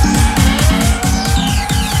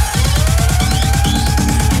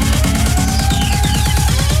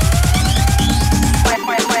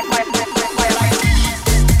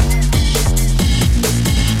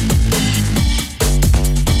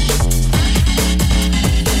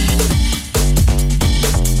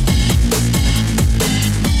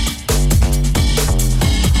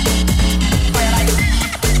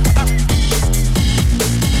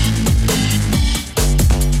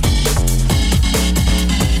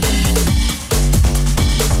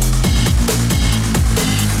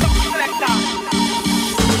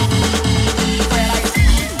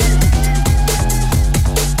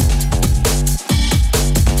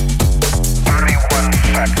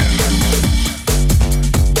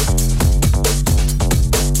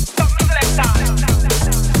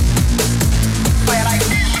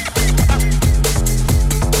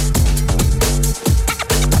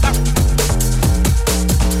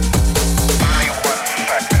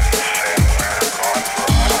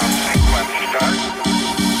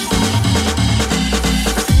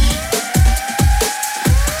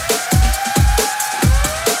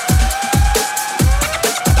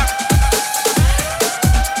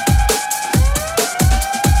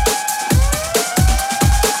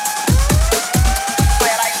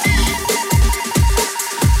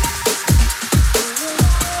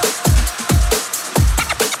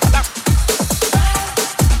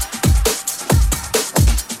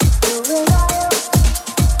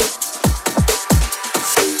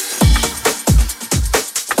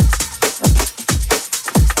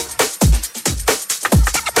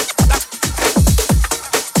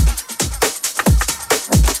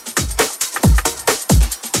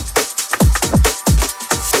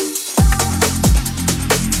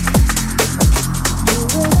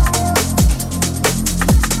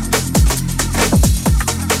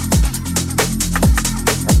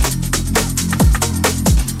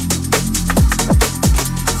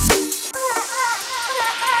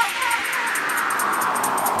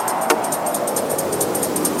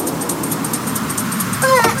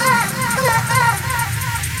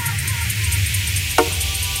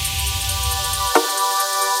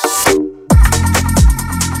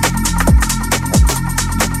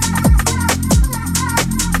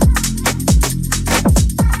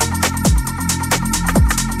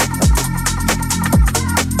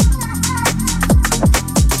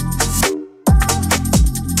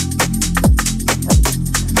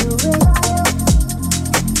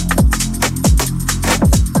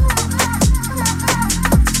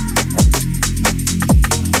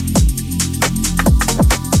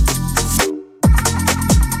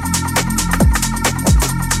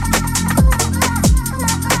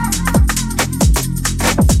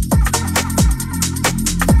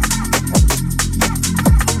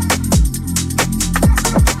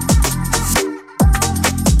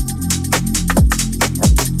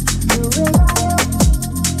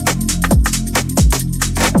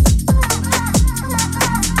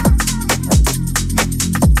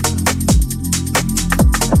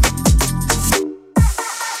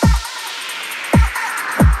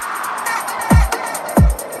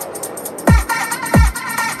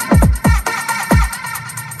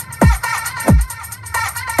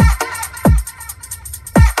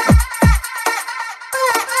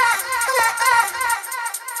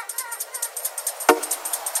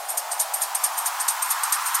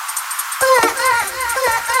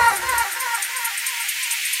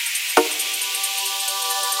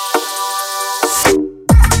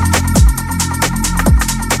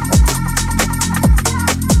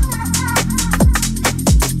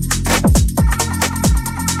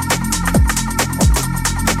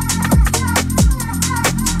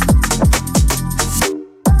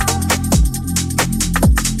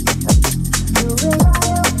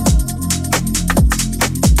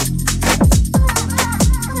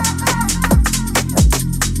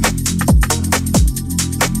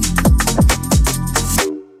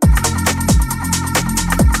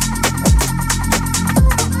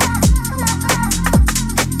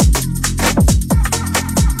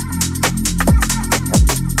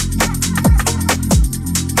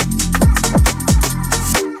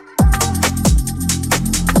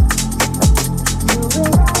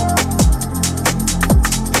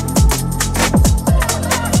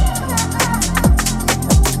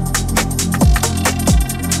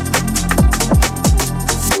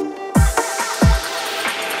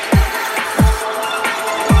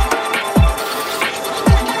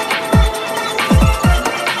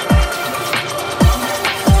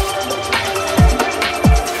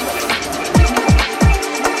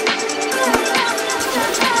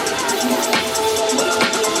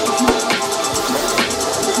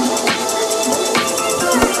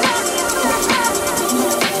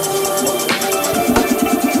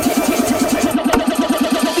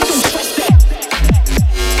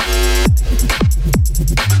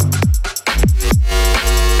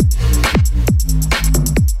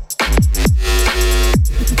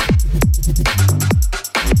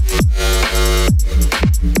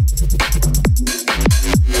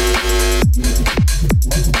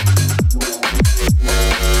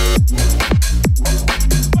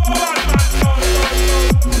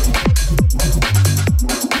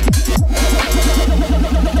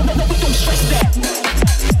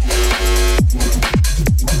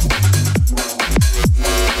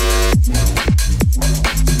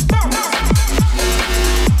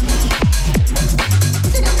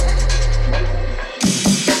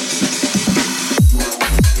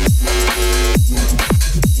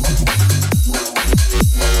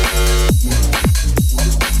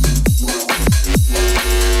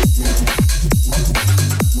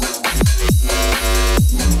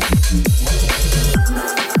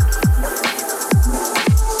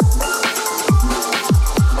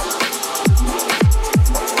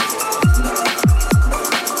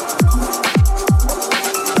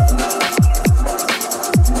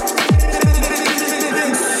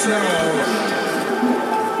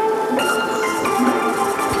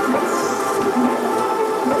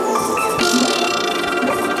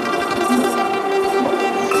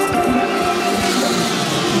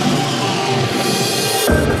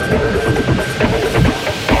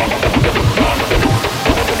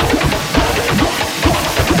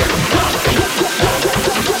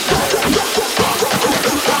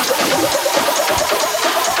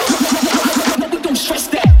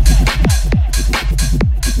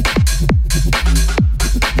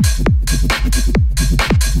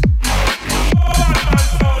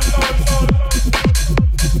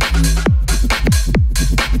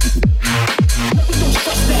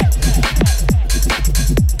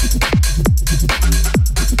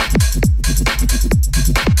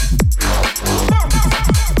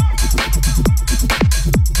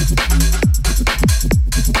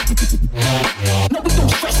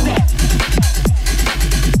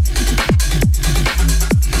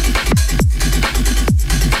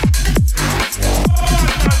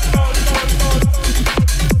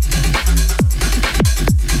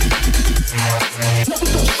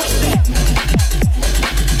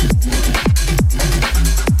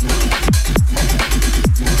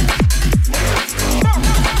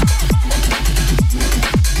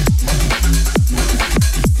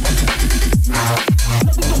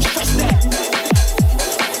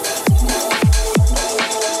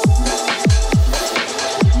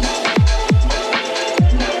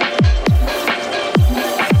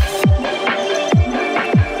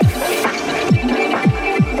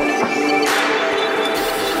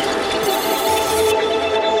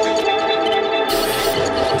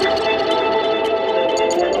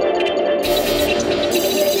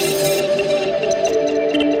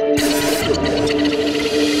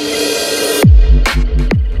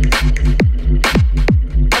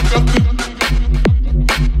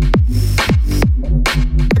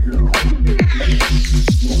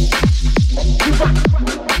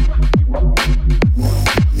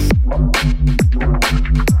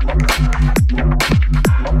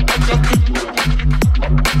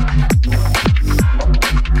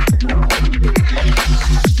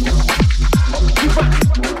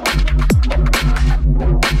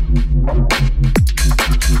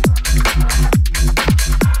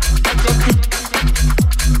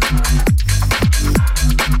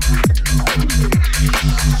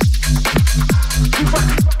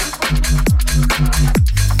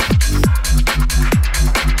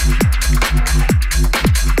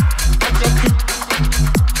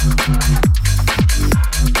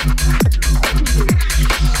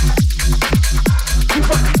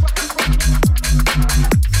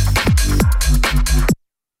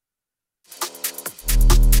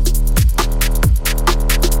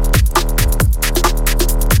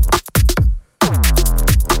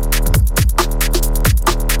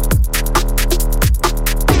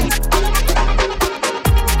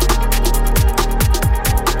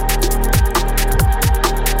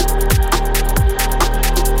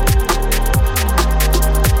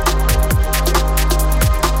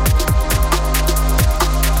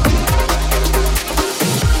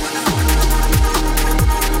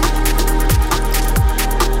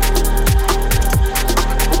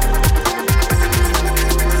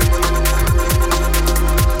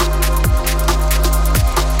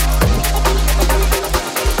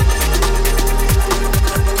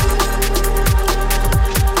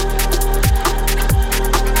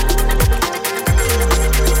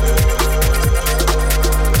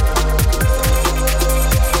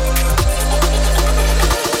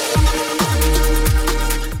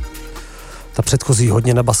 předchozí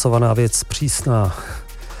hodně nabasovaná věc, přísná.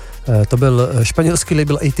 To byl španělský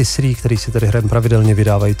label 83, který si tady hrajem pravidelně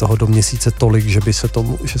vydávají toho do měsíce tolik, že se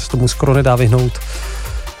tomu skoro nedá vyhnout.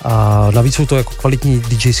 A navíc jsou to jako kvalitní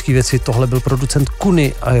DJské věci. Tohle byl producent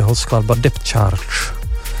Kuny a jeho skladba Depth Charge.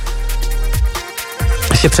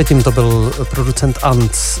 Ještě předtím to byl producent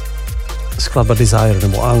Ants, skladba Desire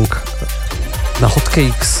nebo Ang na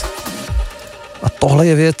Hotcakes. A tohle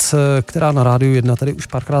je věc, která na Rádiu 1 tady už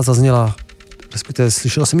párkrát zazněla, respektive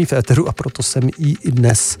slyšel jsem ji v éteru a proto jsem ji i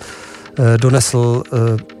dnes donesl.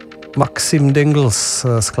 Maxim Dengels,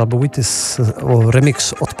 skladbou Vitis,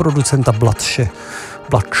 remix od producenta Blatche,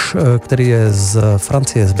 který je z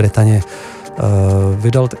Francie, z Bretaně.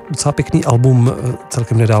 Vydal docela pěkný album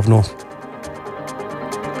celkem nedávno.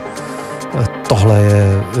 Tohle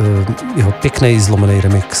je jeho pěkný zlomený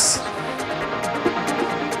remix.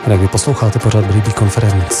 Jak vy posloucháte pořád Breakbeat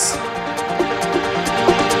Conference.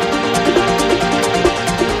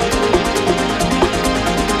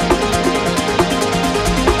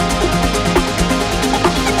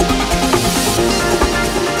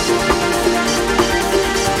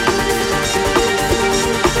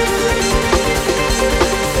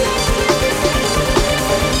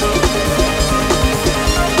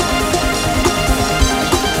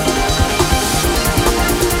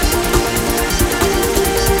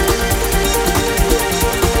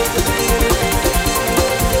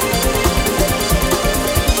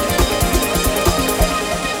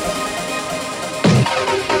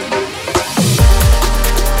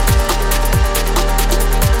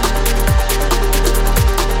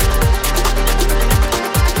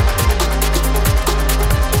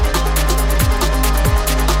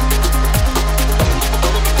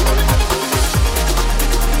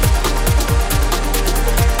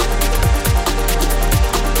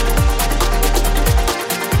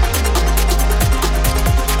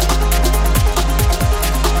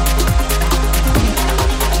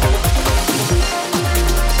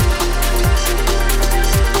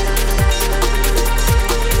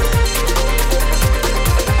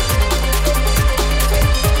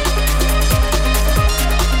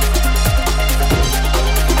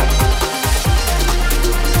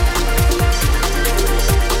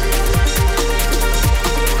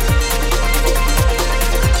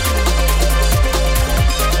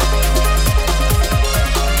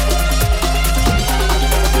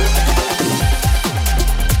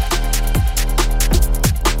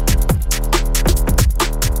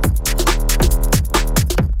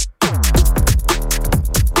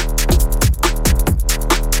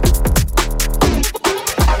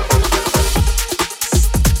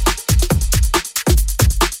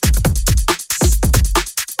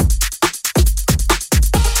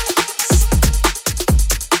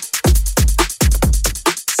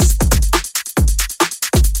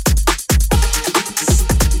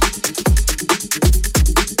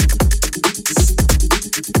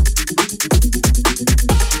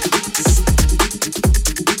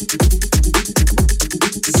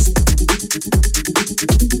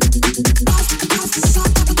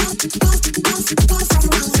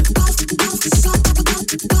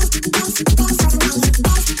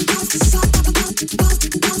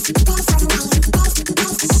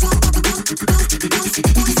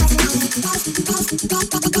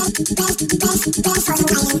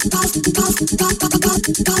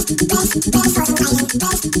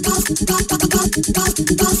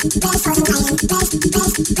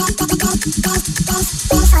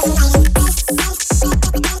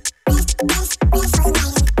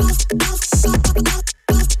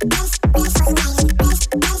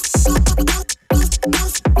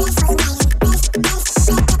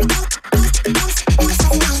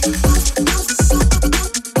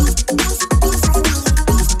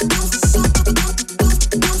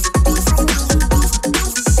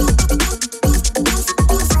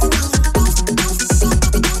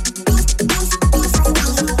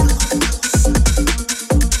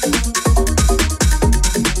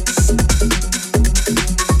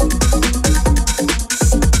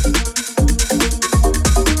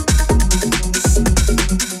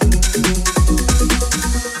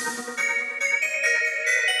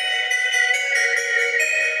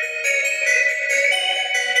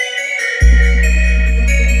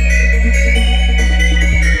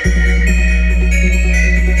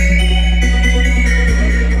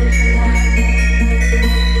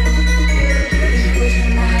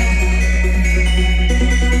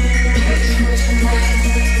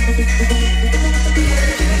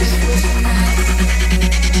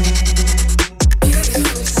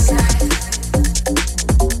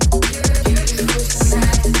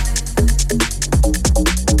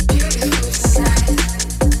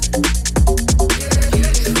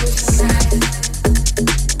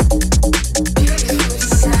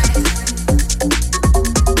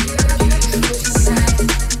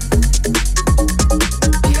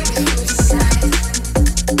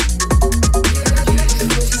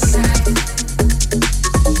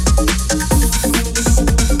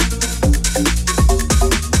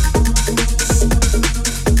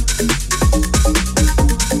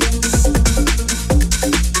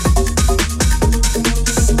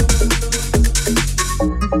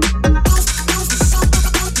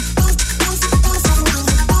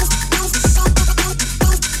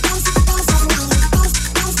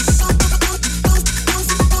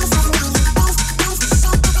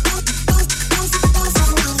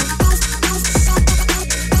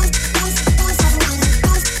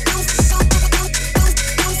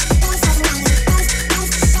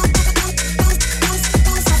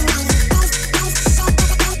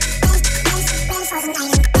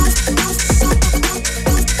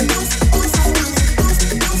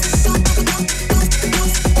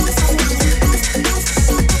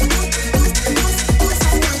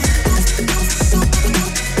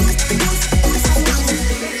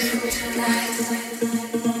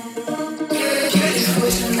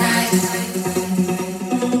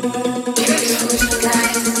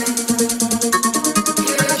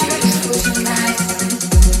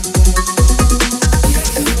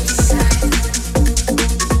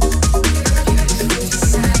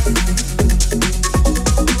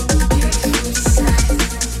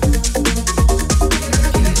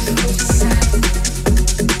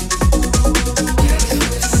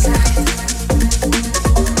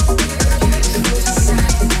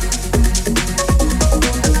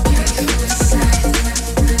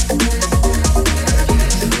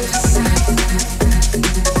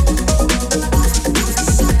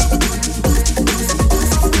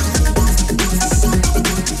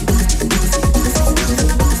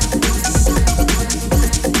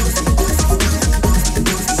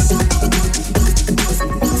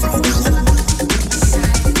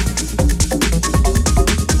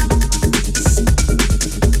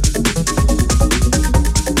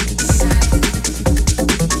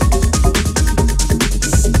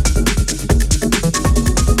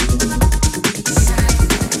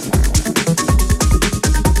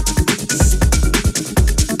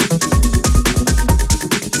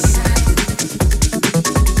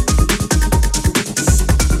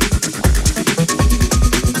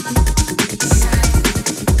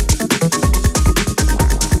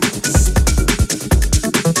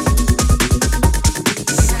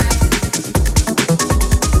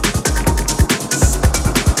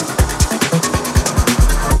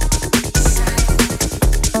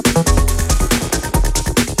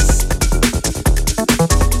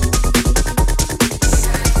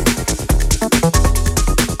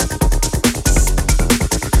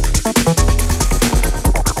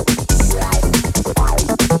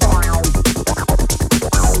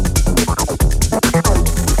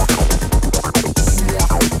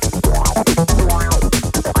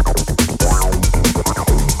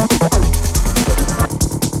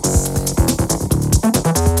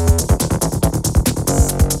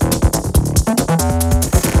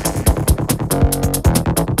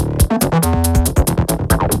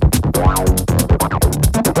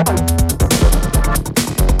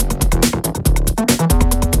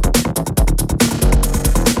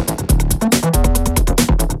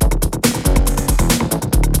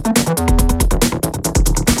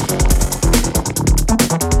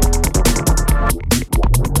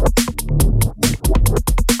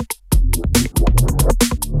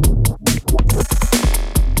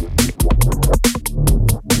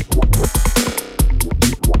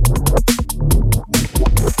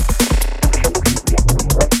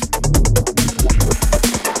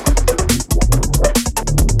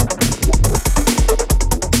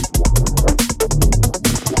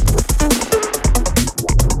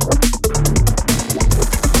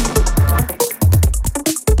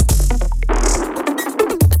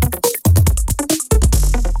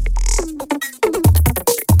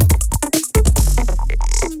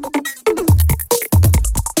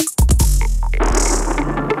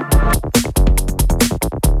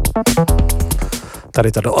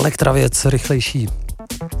 Tady ta do Elektra věc, rychlejší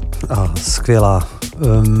a skvělá.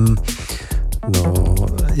 No,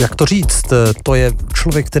 jak to říct, to je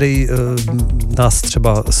člověk, který nás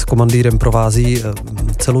třeba s komandýrem provází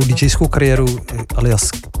celou DJskou kariéru, alias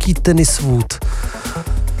Keith Wood.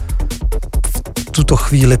 V tuto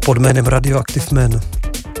chvíli pod jménem Radioactive Man.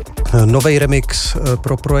 Nový remix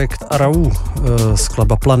pro projekt Arau,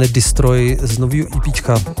 skladba Planet Destroy z nového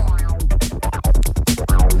EPčka.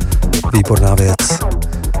 Výborná věc.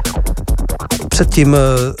 Předtím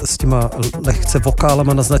s těma lehce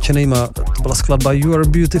vokálama naznačenýma, to byla skladba You Are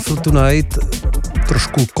Beautiful Tonight,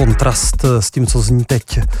 trošku kontrast s tím, co zní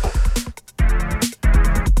teď.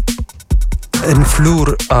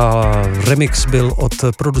 Enflure a remix byl od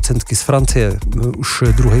producentky z Francie, už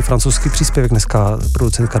druhý francouzský příspěvek, dneska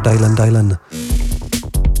producentka Dylan.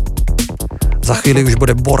 Za chvíli už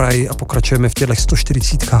bude Boraj a pokračujeme v těchto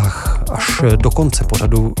 140 až do konce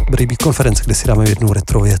pořadu Breakbeat Conference, kde si dáme jednu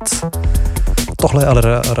retro věc. Tohle je ale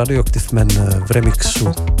Radioactive Man v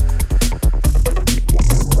remixu.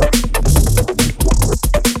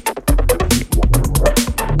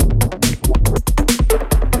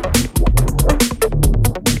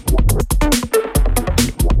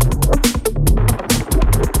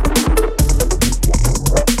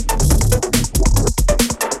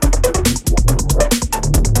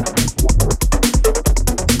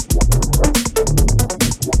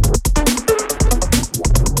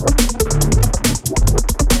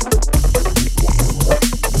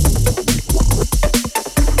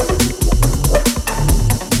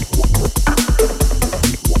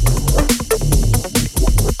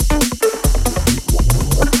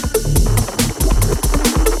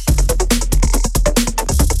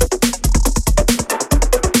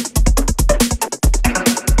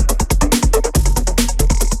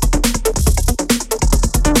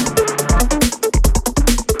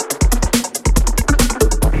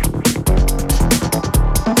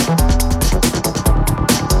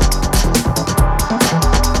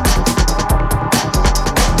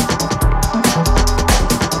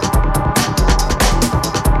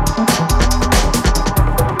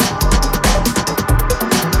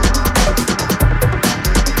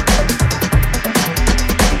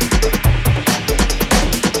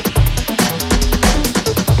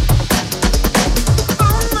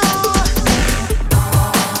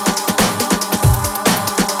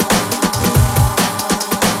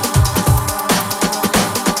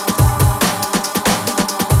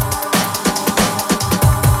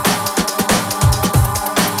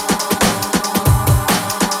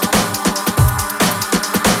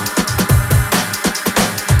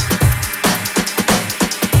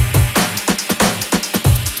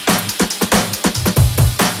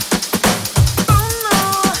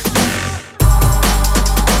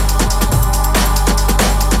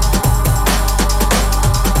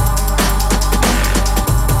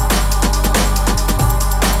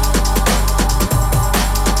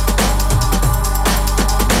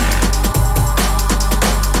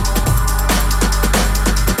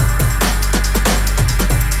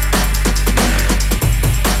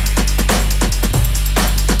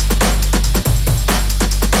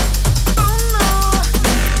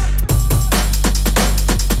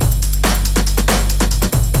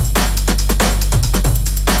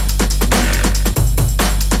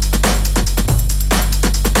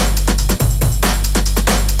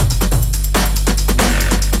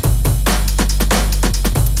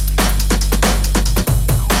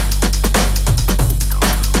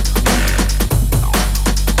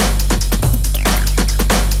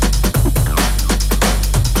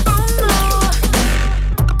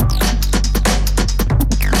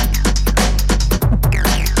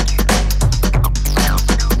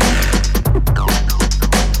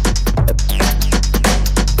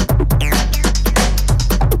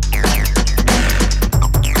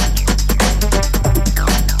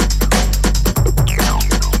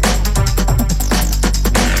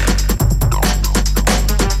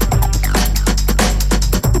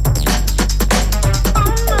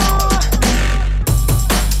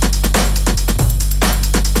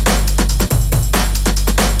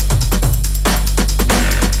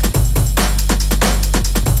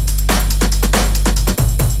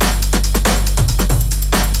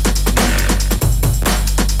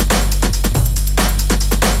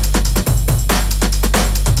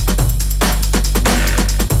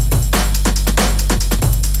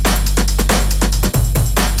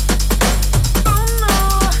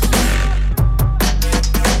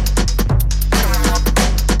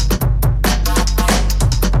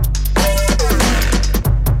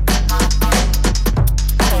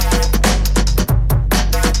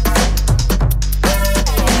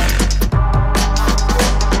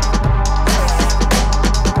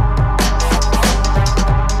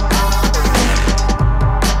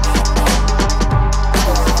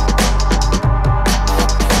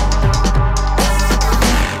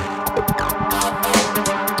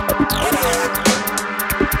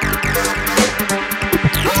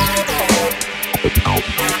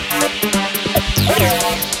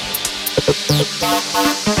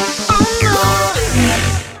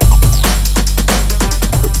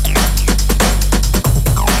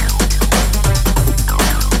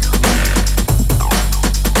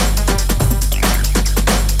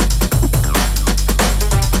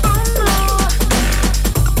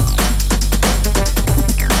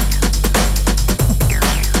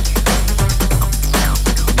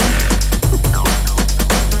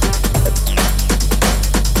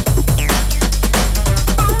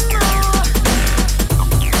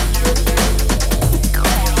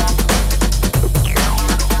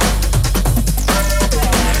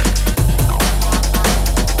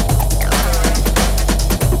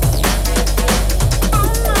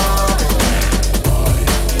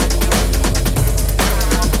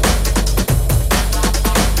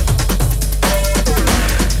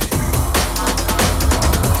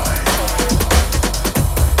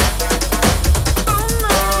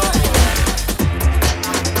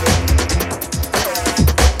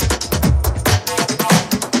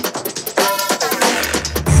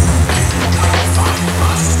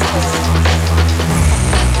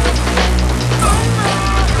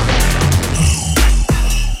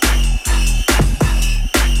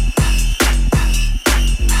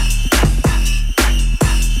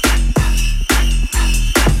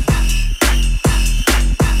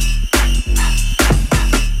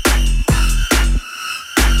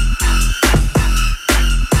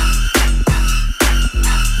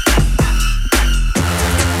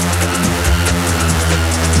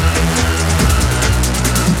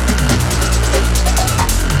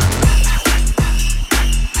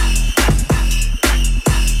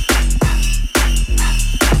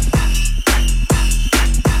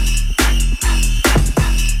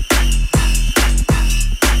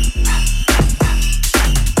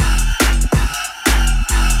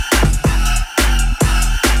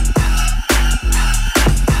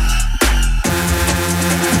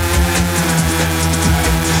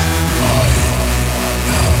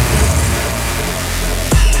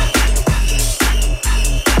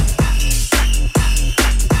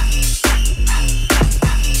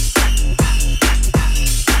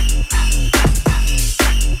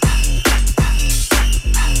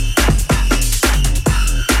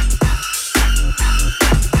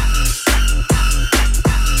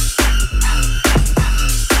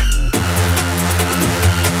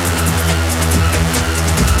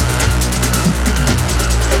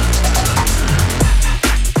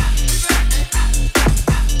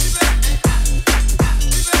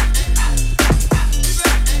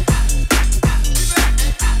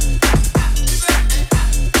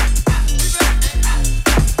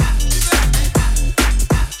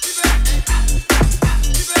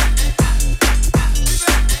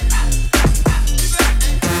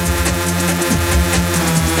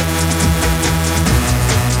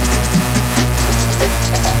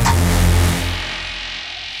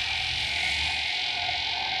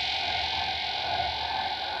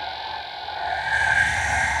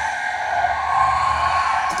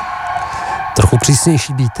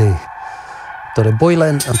 přísnější beaty. To je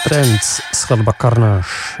Boyland and Trends, skladba Carnage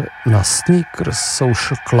na Sneakers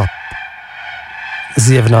Social Club.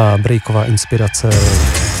 Zjevná breaková inspirace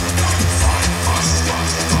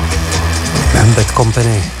Bad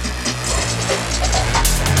Company.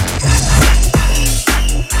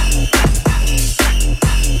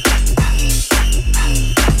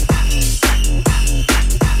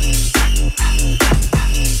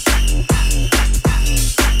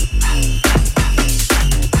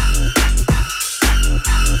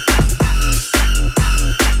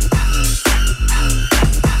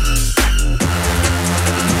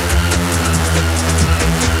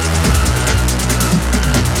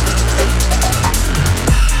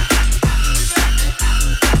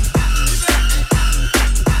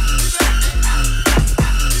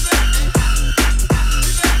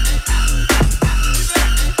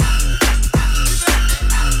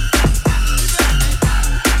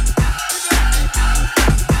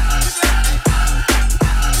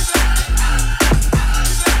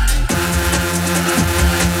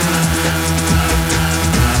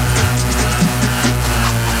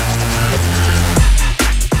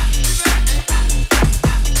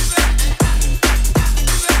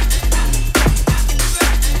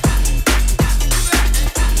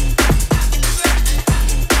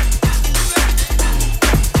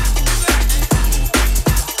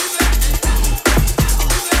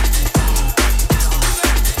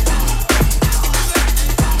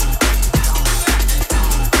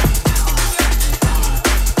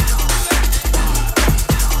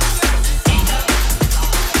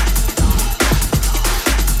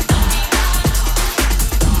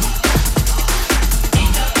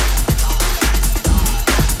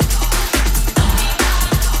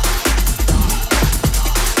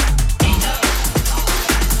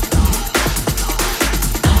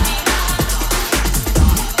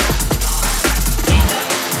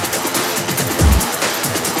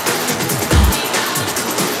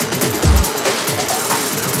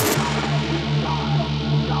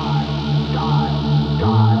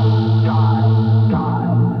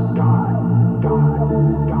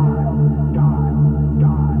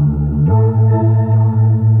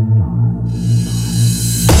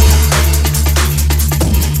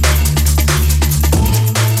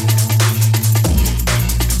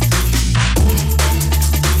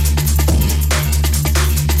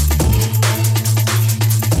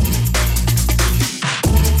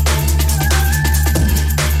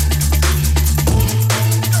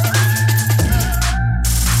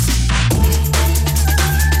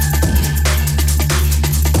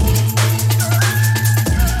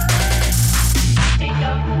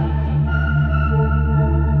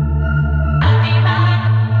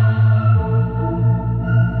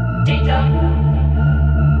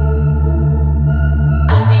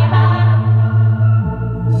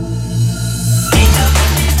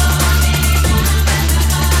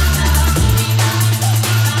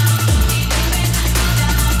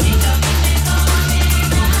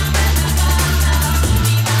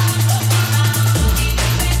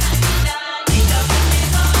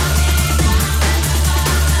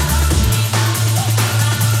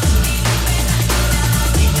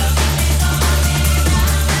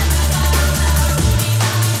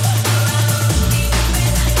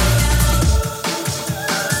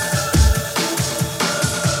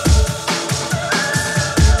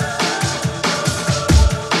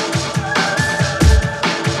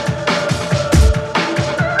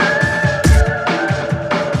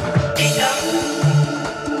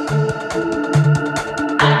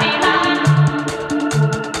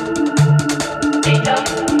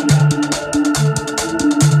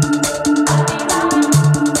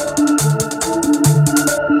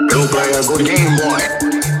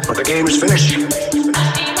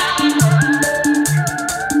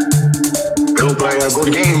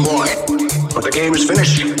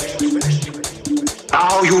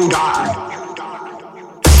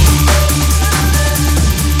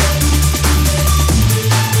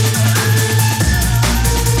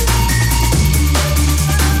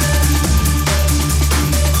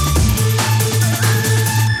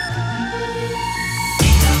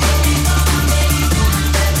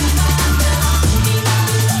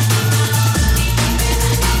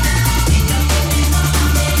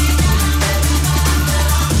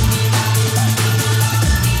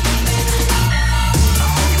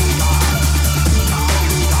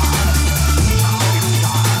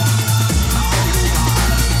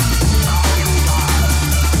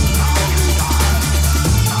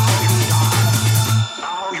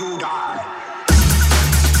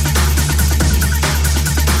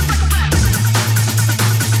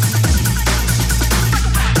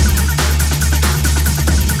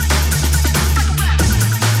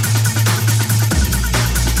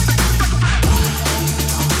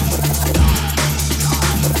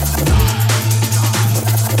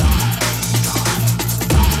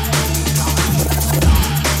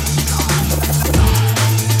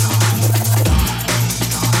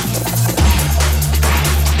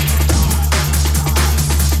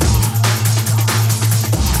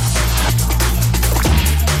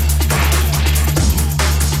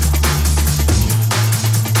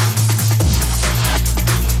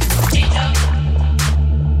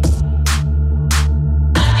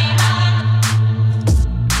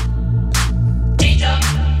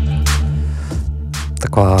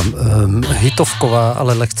 taková hitovková,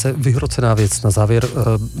 ale lehce vyhrocená věc. Na závěr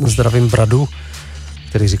zdravím Bradu,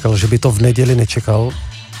 který říkal, že by to v neděli nečekal.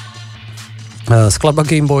 Skladba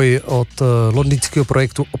Game Boy od londýnského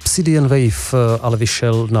projektu Obsidian Wave, ale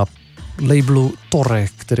vyšel na labelu Torre,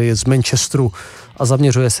 který je z Manchesteru a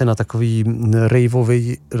zaměřuje se na takový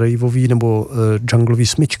raveový nebo junglový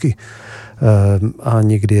smyčky. A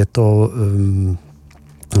někdy je to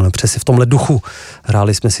přesně v tomhle duchu.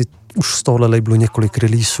 Hráli jsme si už z tohohle labelu několik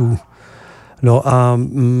releaseů. No a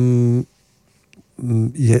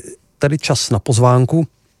je tady čas na pozvánku.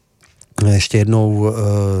 Ještě jednou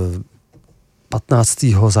 15.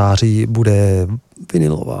 září bude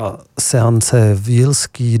vinilová seance v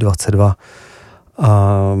Jilský 22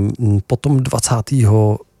 a potom 20.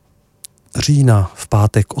 října v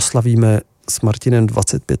pátek oslavíme s Martinem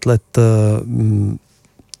 25 let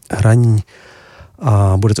hraní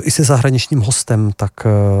a bude to i se zahraničním hostem, tak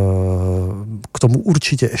k tomu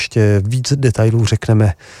určitě ještě víc detailů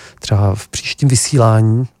řekneme třeba v příštím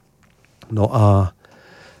vysílání. No a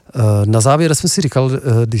na závěr jsem si říkal,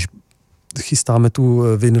 když chystáme tu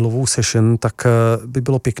vinilovou session, tak by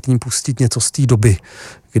bylo pěkný pustit něco z té doby,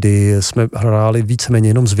 kdy jsme hráli víceméně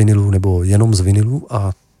jenom z vinilu, nebo jenom z vinilu,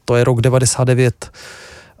 a to je rok 99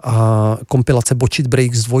 a kompilace Botched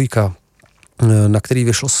Breaks 2, na který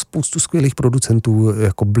vyšlo spoustu skvělých producentů,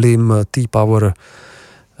 jako Blim, T-Power,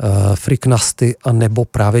 Freak Nasty a nebo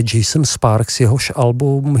právě Jason Sparks, jehož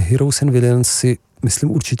album Heroes and Villains si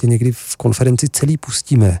myslím určitě někdy v konferenci celý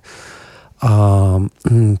pustíme. A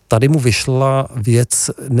tady mu vyšla věc,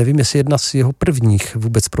 nevím, jestli jedna z jeho prvních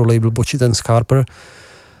vůbec pro label Botched and Scarper,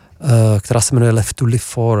 která se jmenuje Left to Live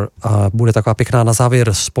For a bude taková pěkná na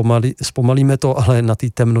závěr. Zpomalíme to, ale na té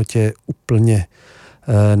temnotě úplně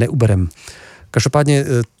neuberem. Každopádně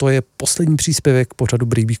to je poslední příspěvek pořadu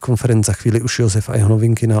Breakbeat Conference. Za chvíli už Josef a jeho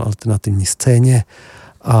novinky na alternativní scéně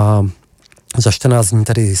a za 14 dní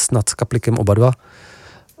tady snad s Kaplikem oba dva.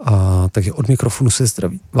 A takže od mikrofonu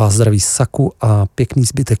vás zdraví Saku a pěkný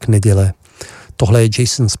zbytek neděle. Tohle je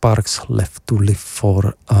Jason Sparks, Left to Live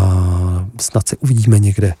For a snad se uvidíme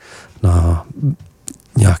někde na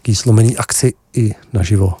nějaký zlomený akci i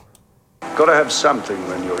naživo. Gotta have something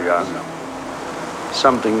when you're young.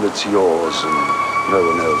 Something that's yours and no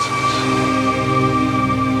one else's.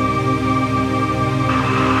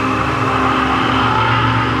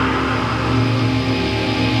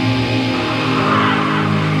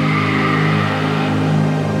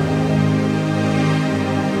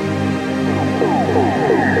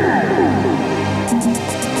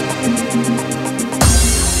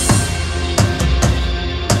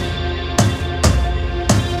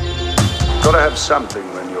 Gotta have something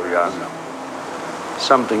when you're young.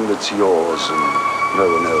 Something that's yours and no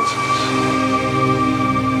one else's.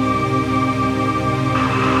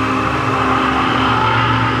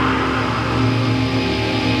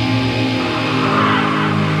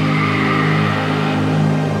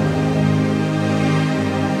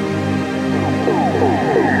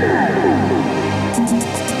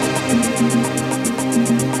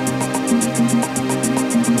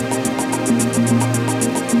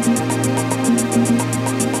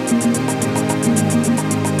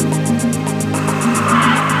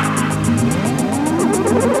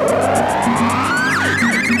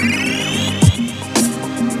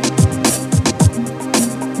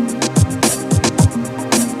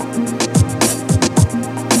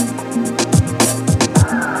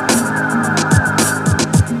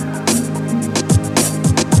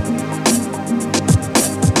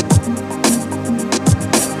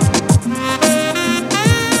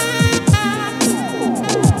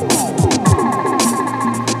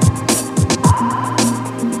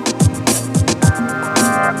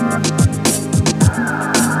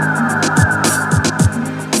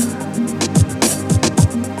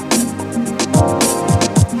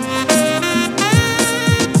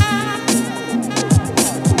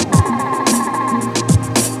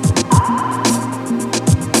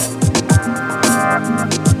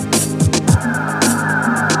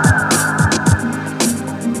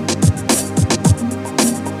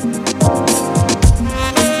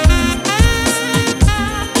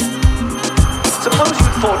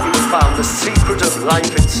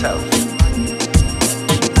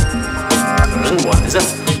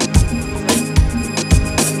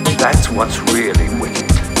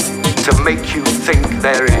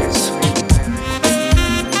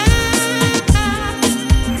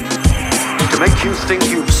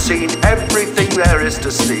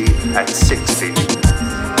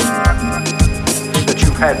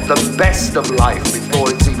 Of life before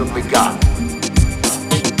it's even begun.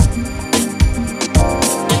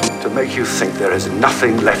 To make you think there is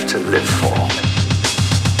nothing left to live for.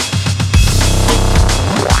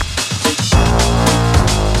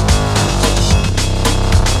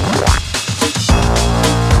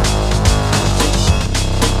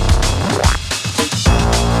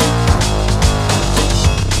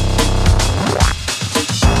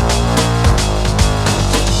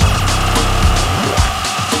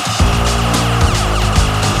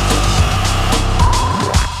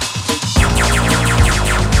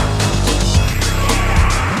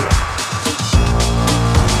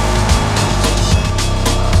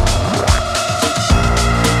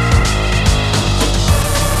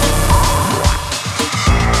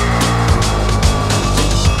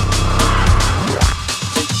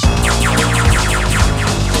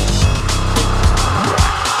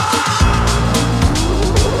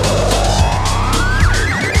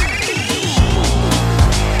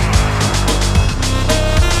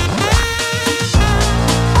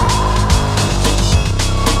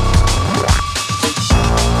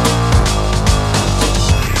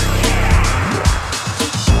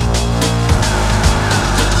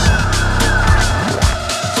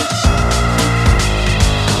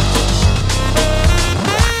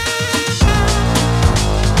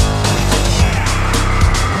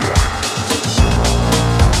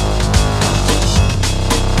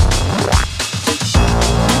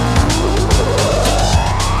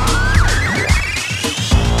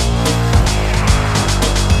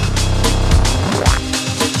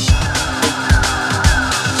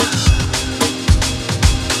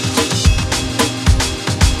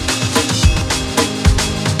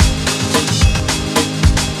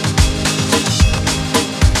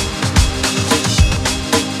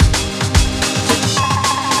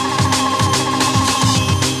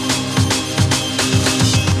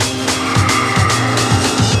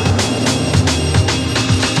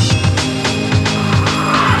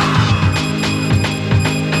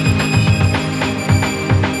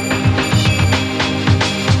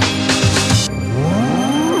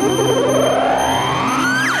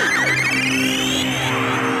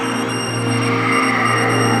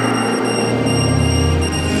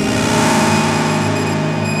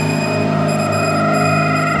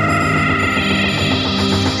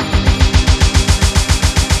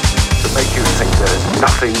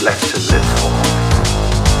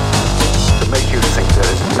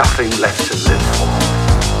 nothing left to live for.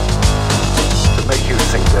 To make you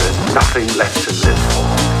think there is nothing left to live for.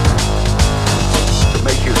 To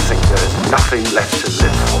make you think there is nothing left to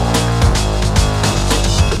live for.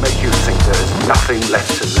 To make you think there is nothing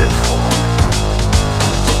left to live for.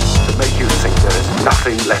 To make you think there is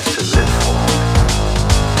nothing left to live for.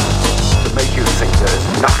 To make you think there is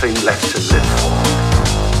nothing left to live for.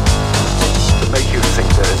 To make you think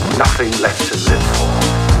there is nothing left to live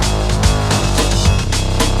for.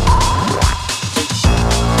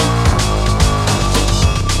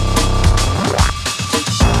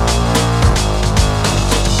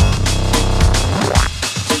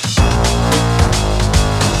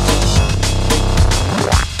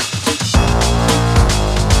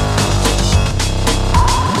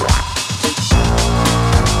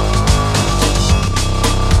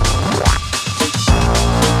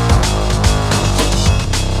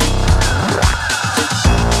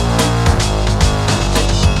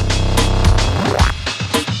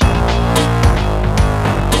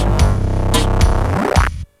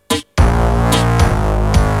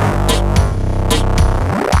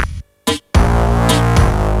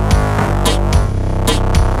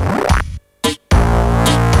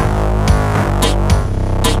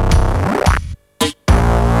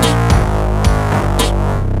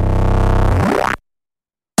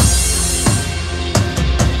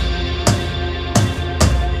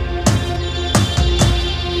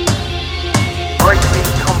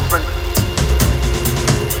 Breakbeat Conference.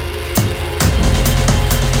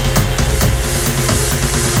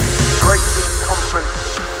 Breakbeat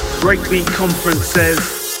Conference. Breakbeat Conference says,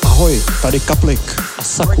 Ahoj, tady Kaplik a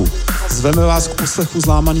Saku. Zveme vás k poslechu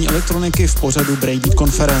zlámaný elektroniky v pořadu Breakbeat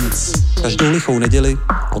Conference. Každou lichou neděli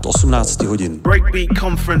od 18 hodin. Breakbeat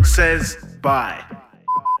Conference says, bye.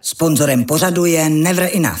 Sponzorem pořadu je Never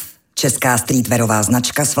Enough, česká streetwearová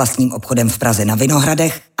značka s vlastním obchodem v Praze na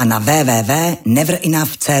Vinohradech a na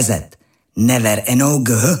www.neverenough.cz. Never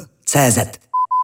enough.cz.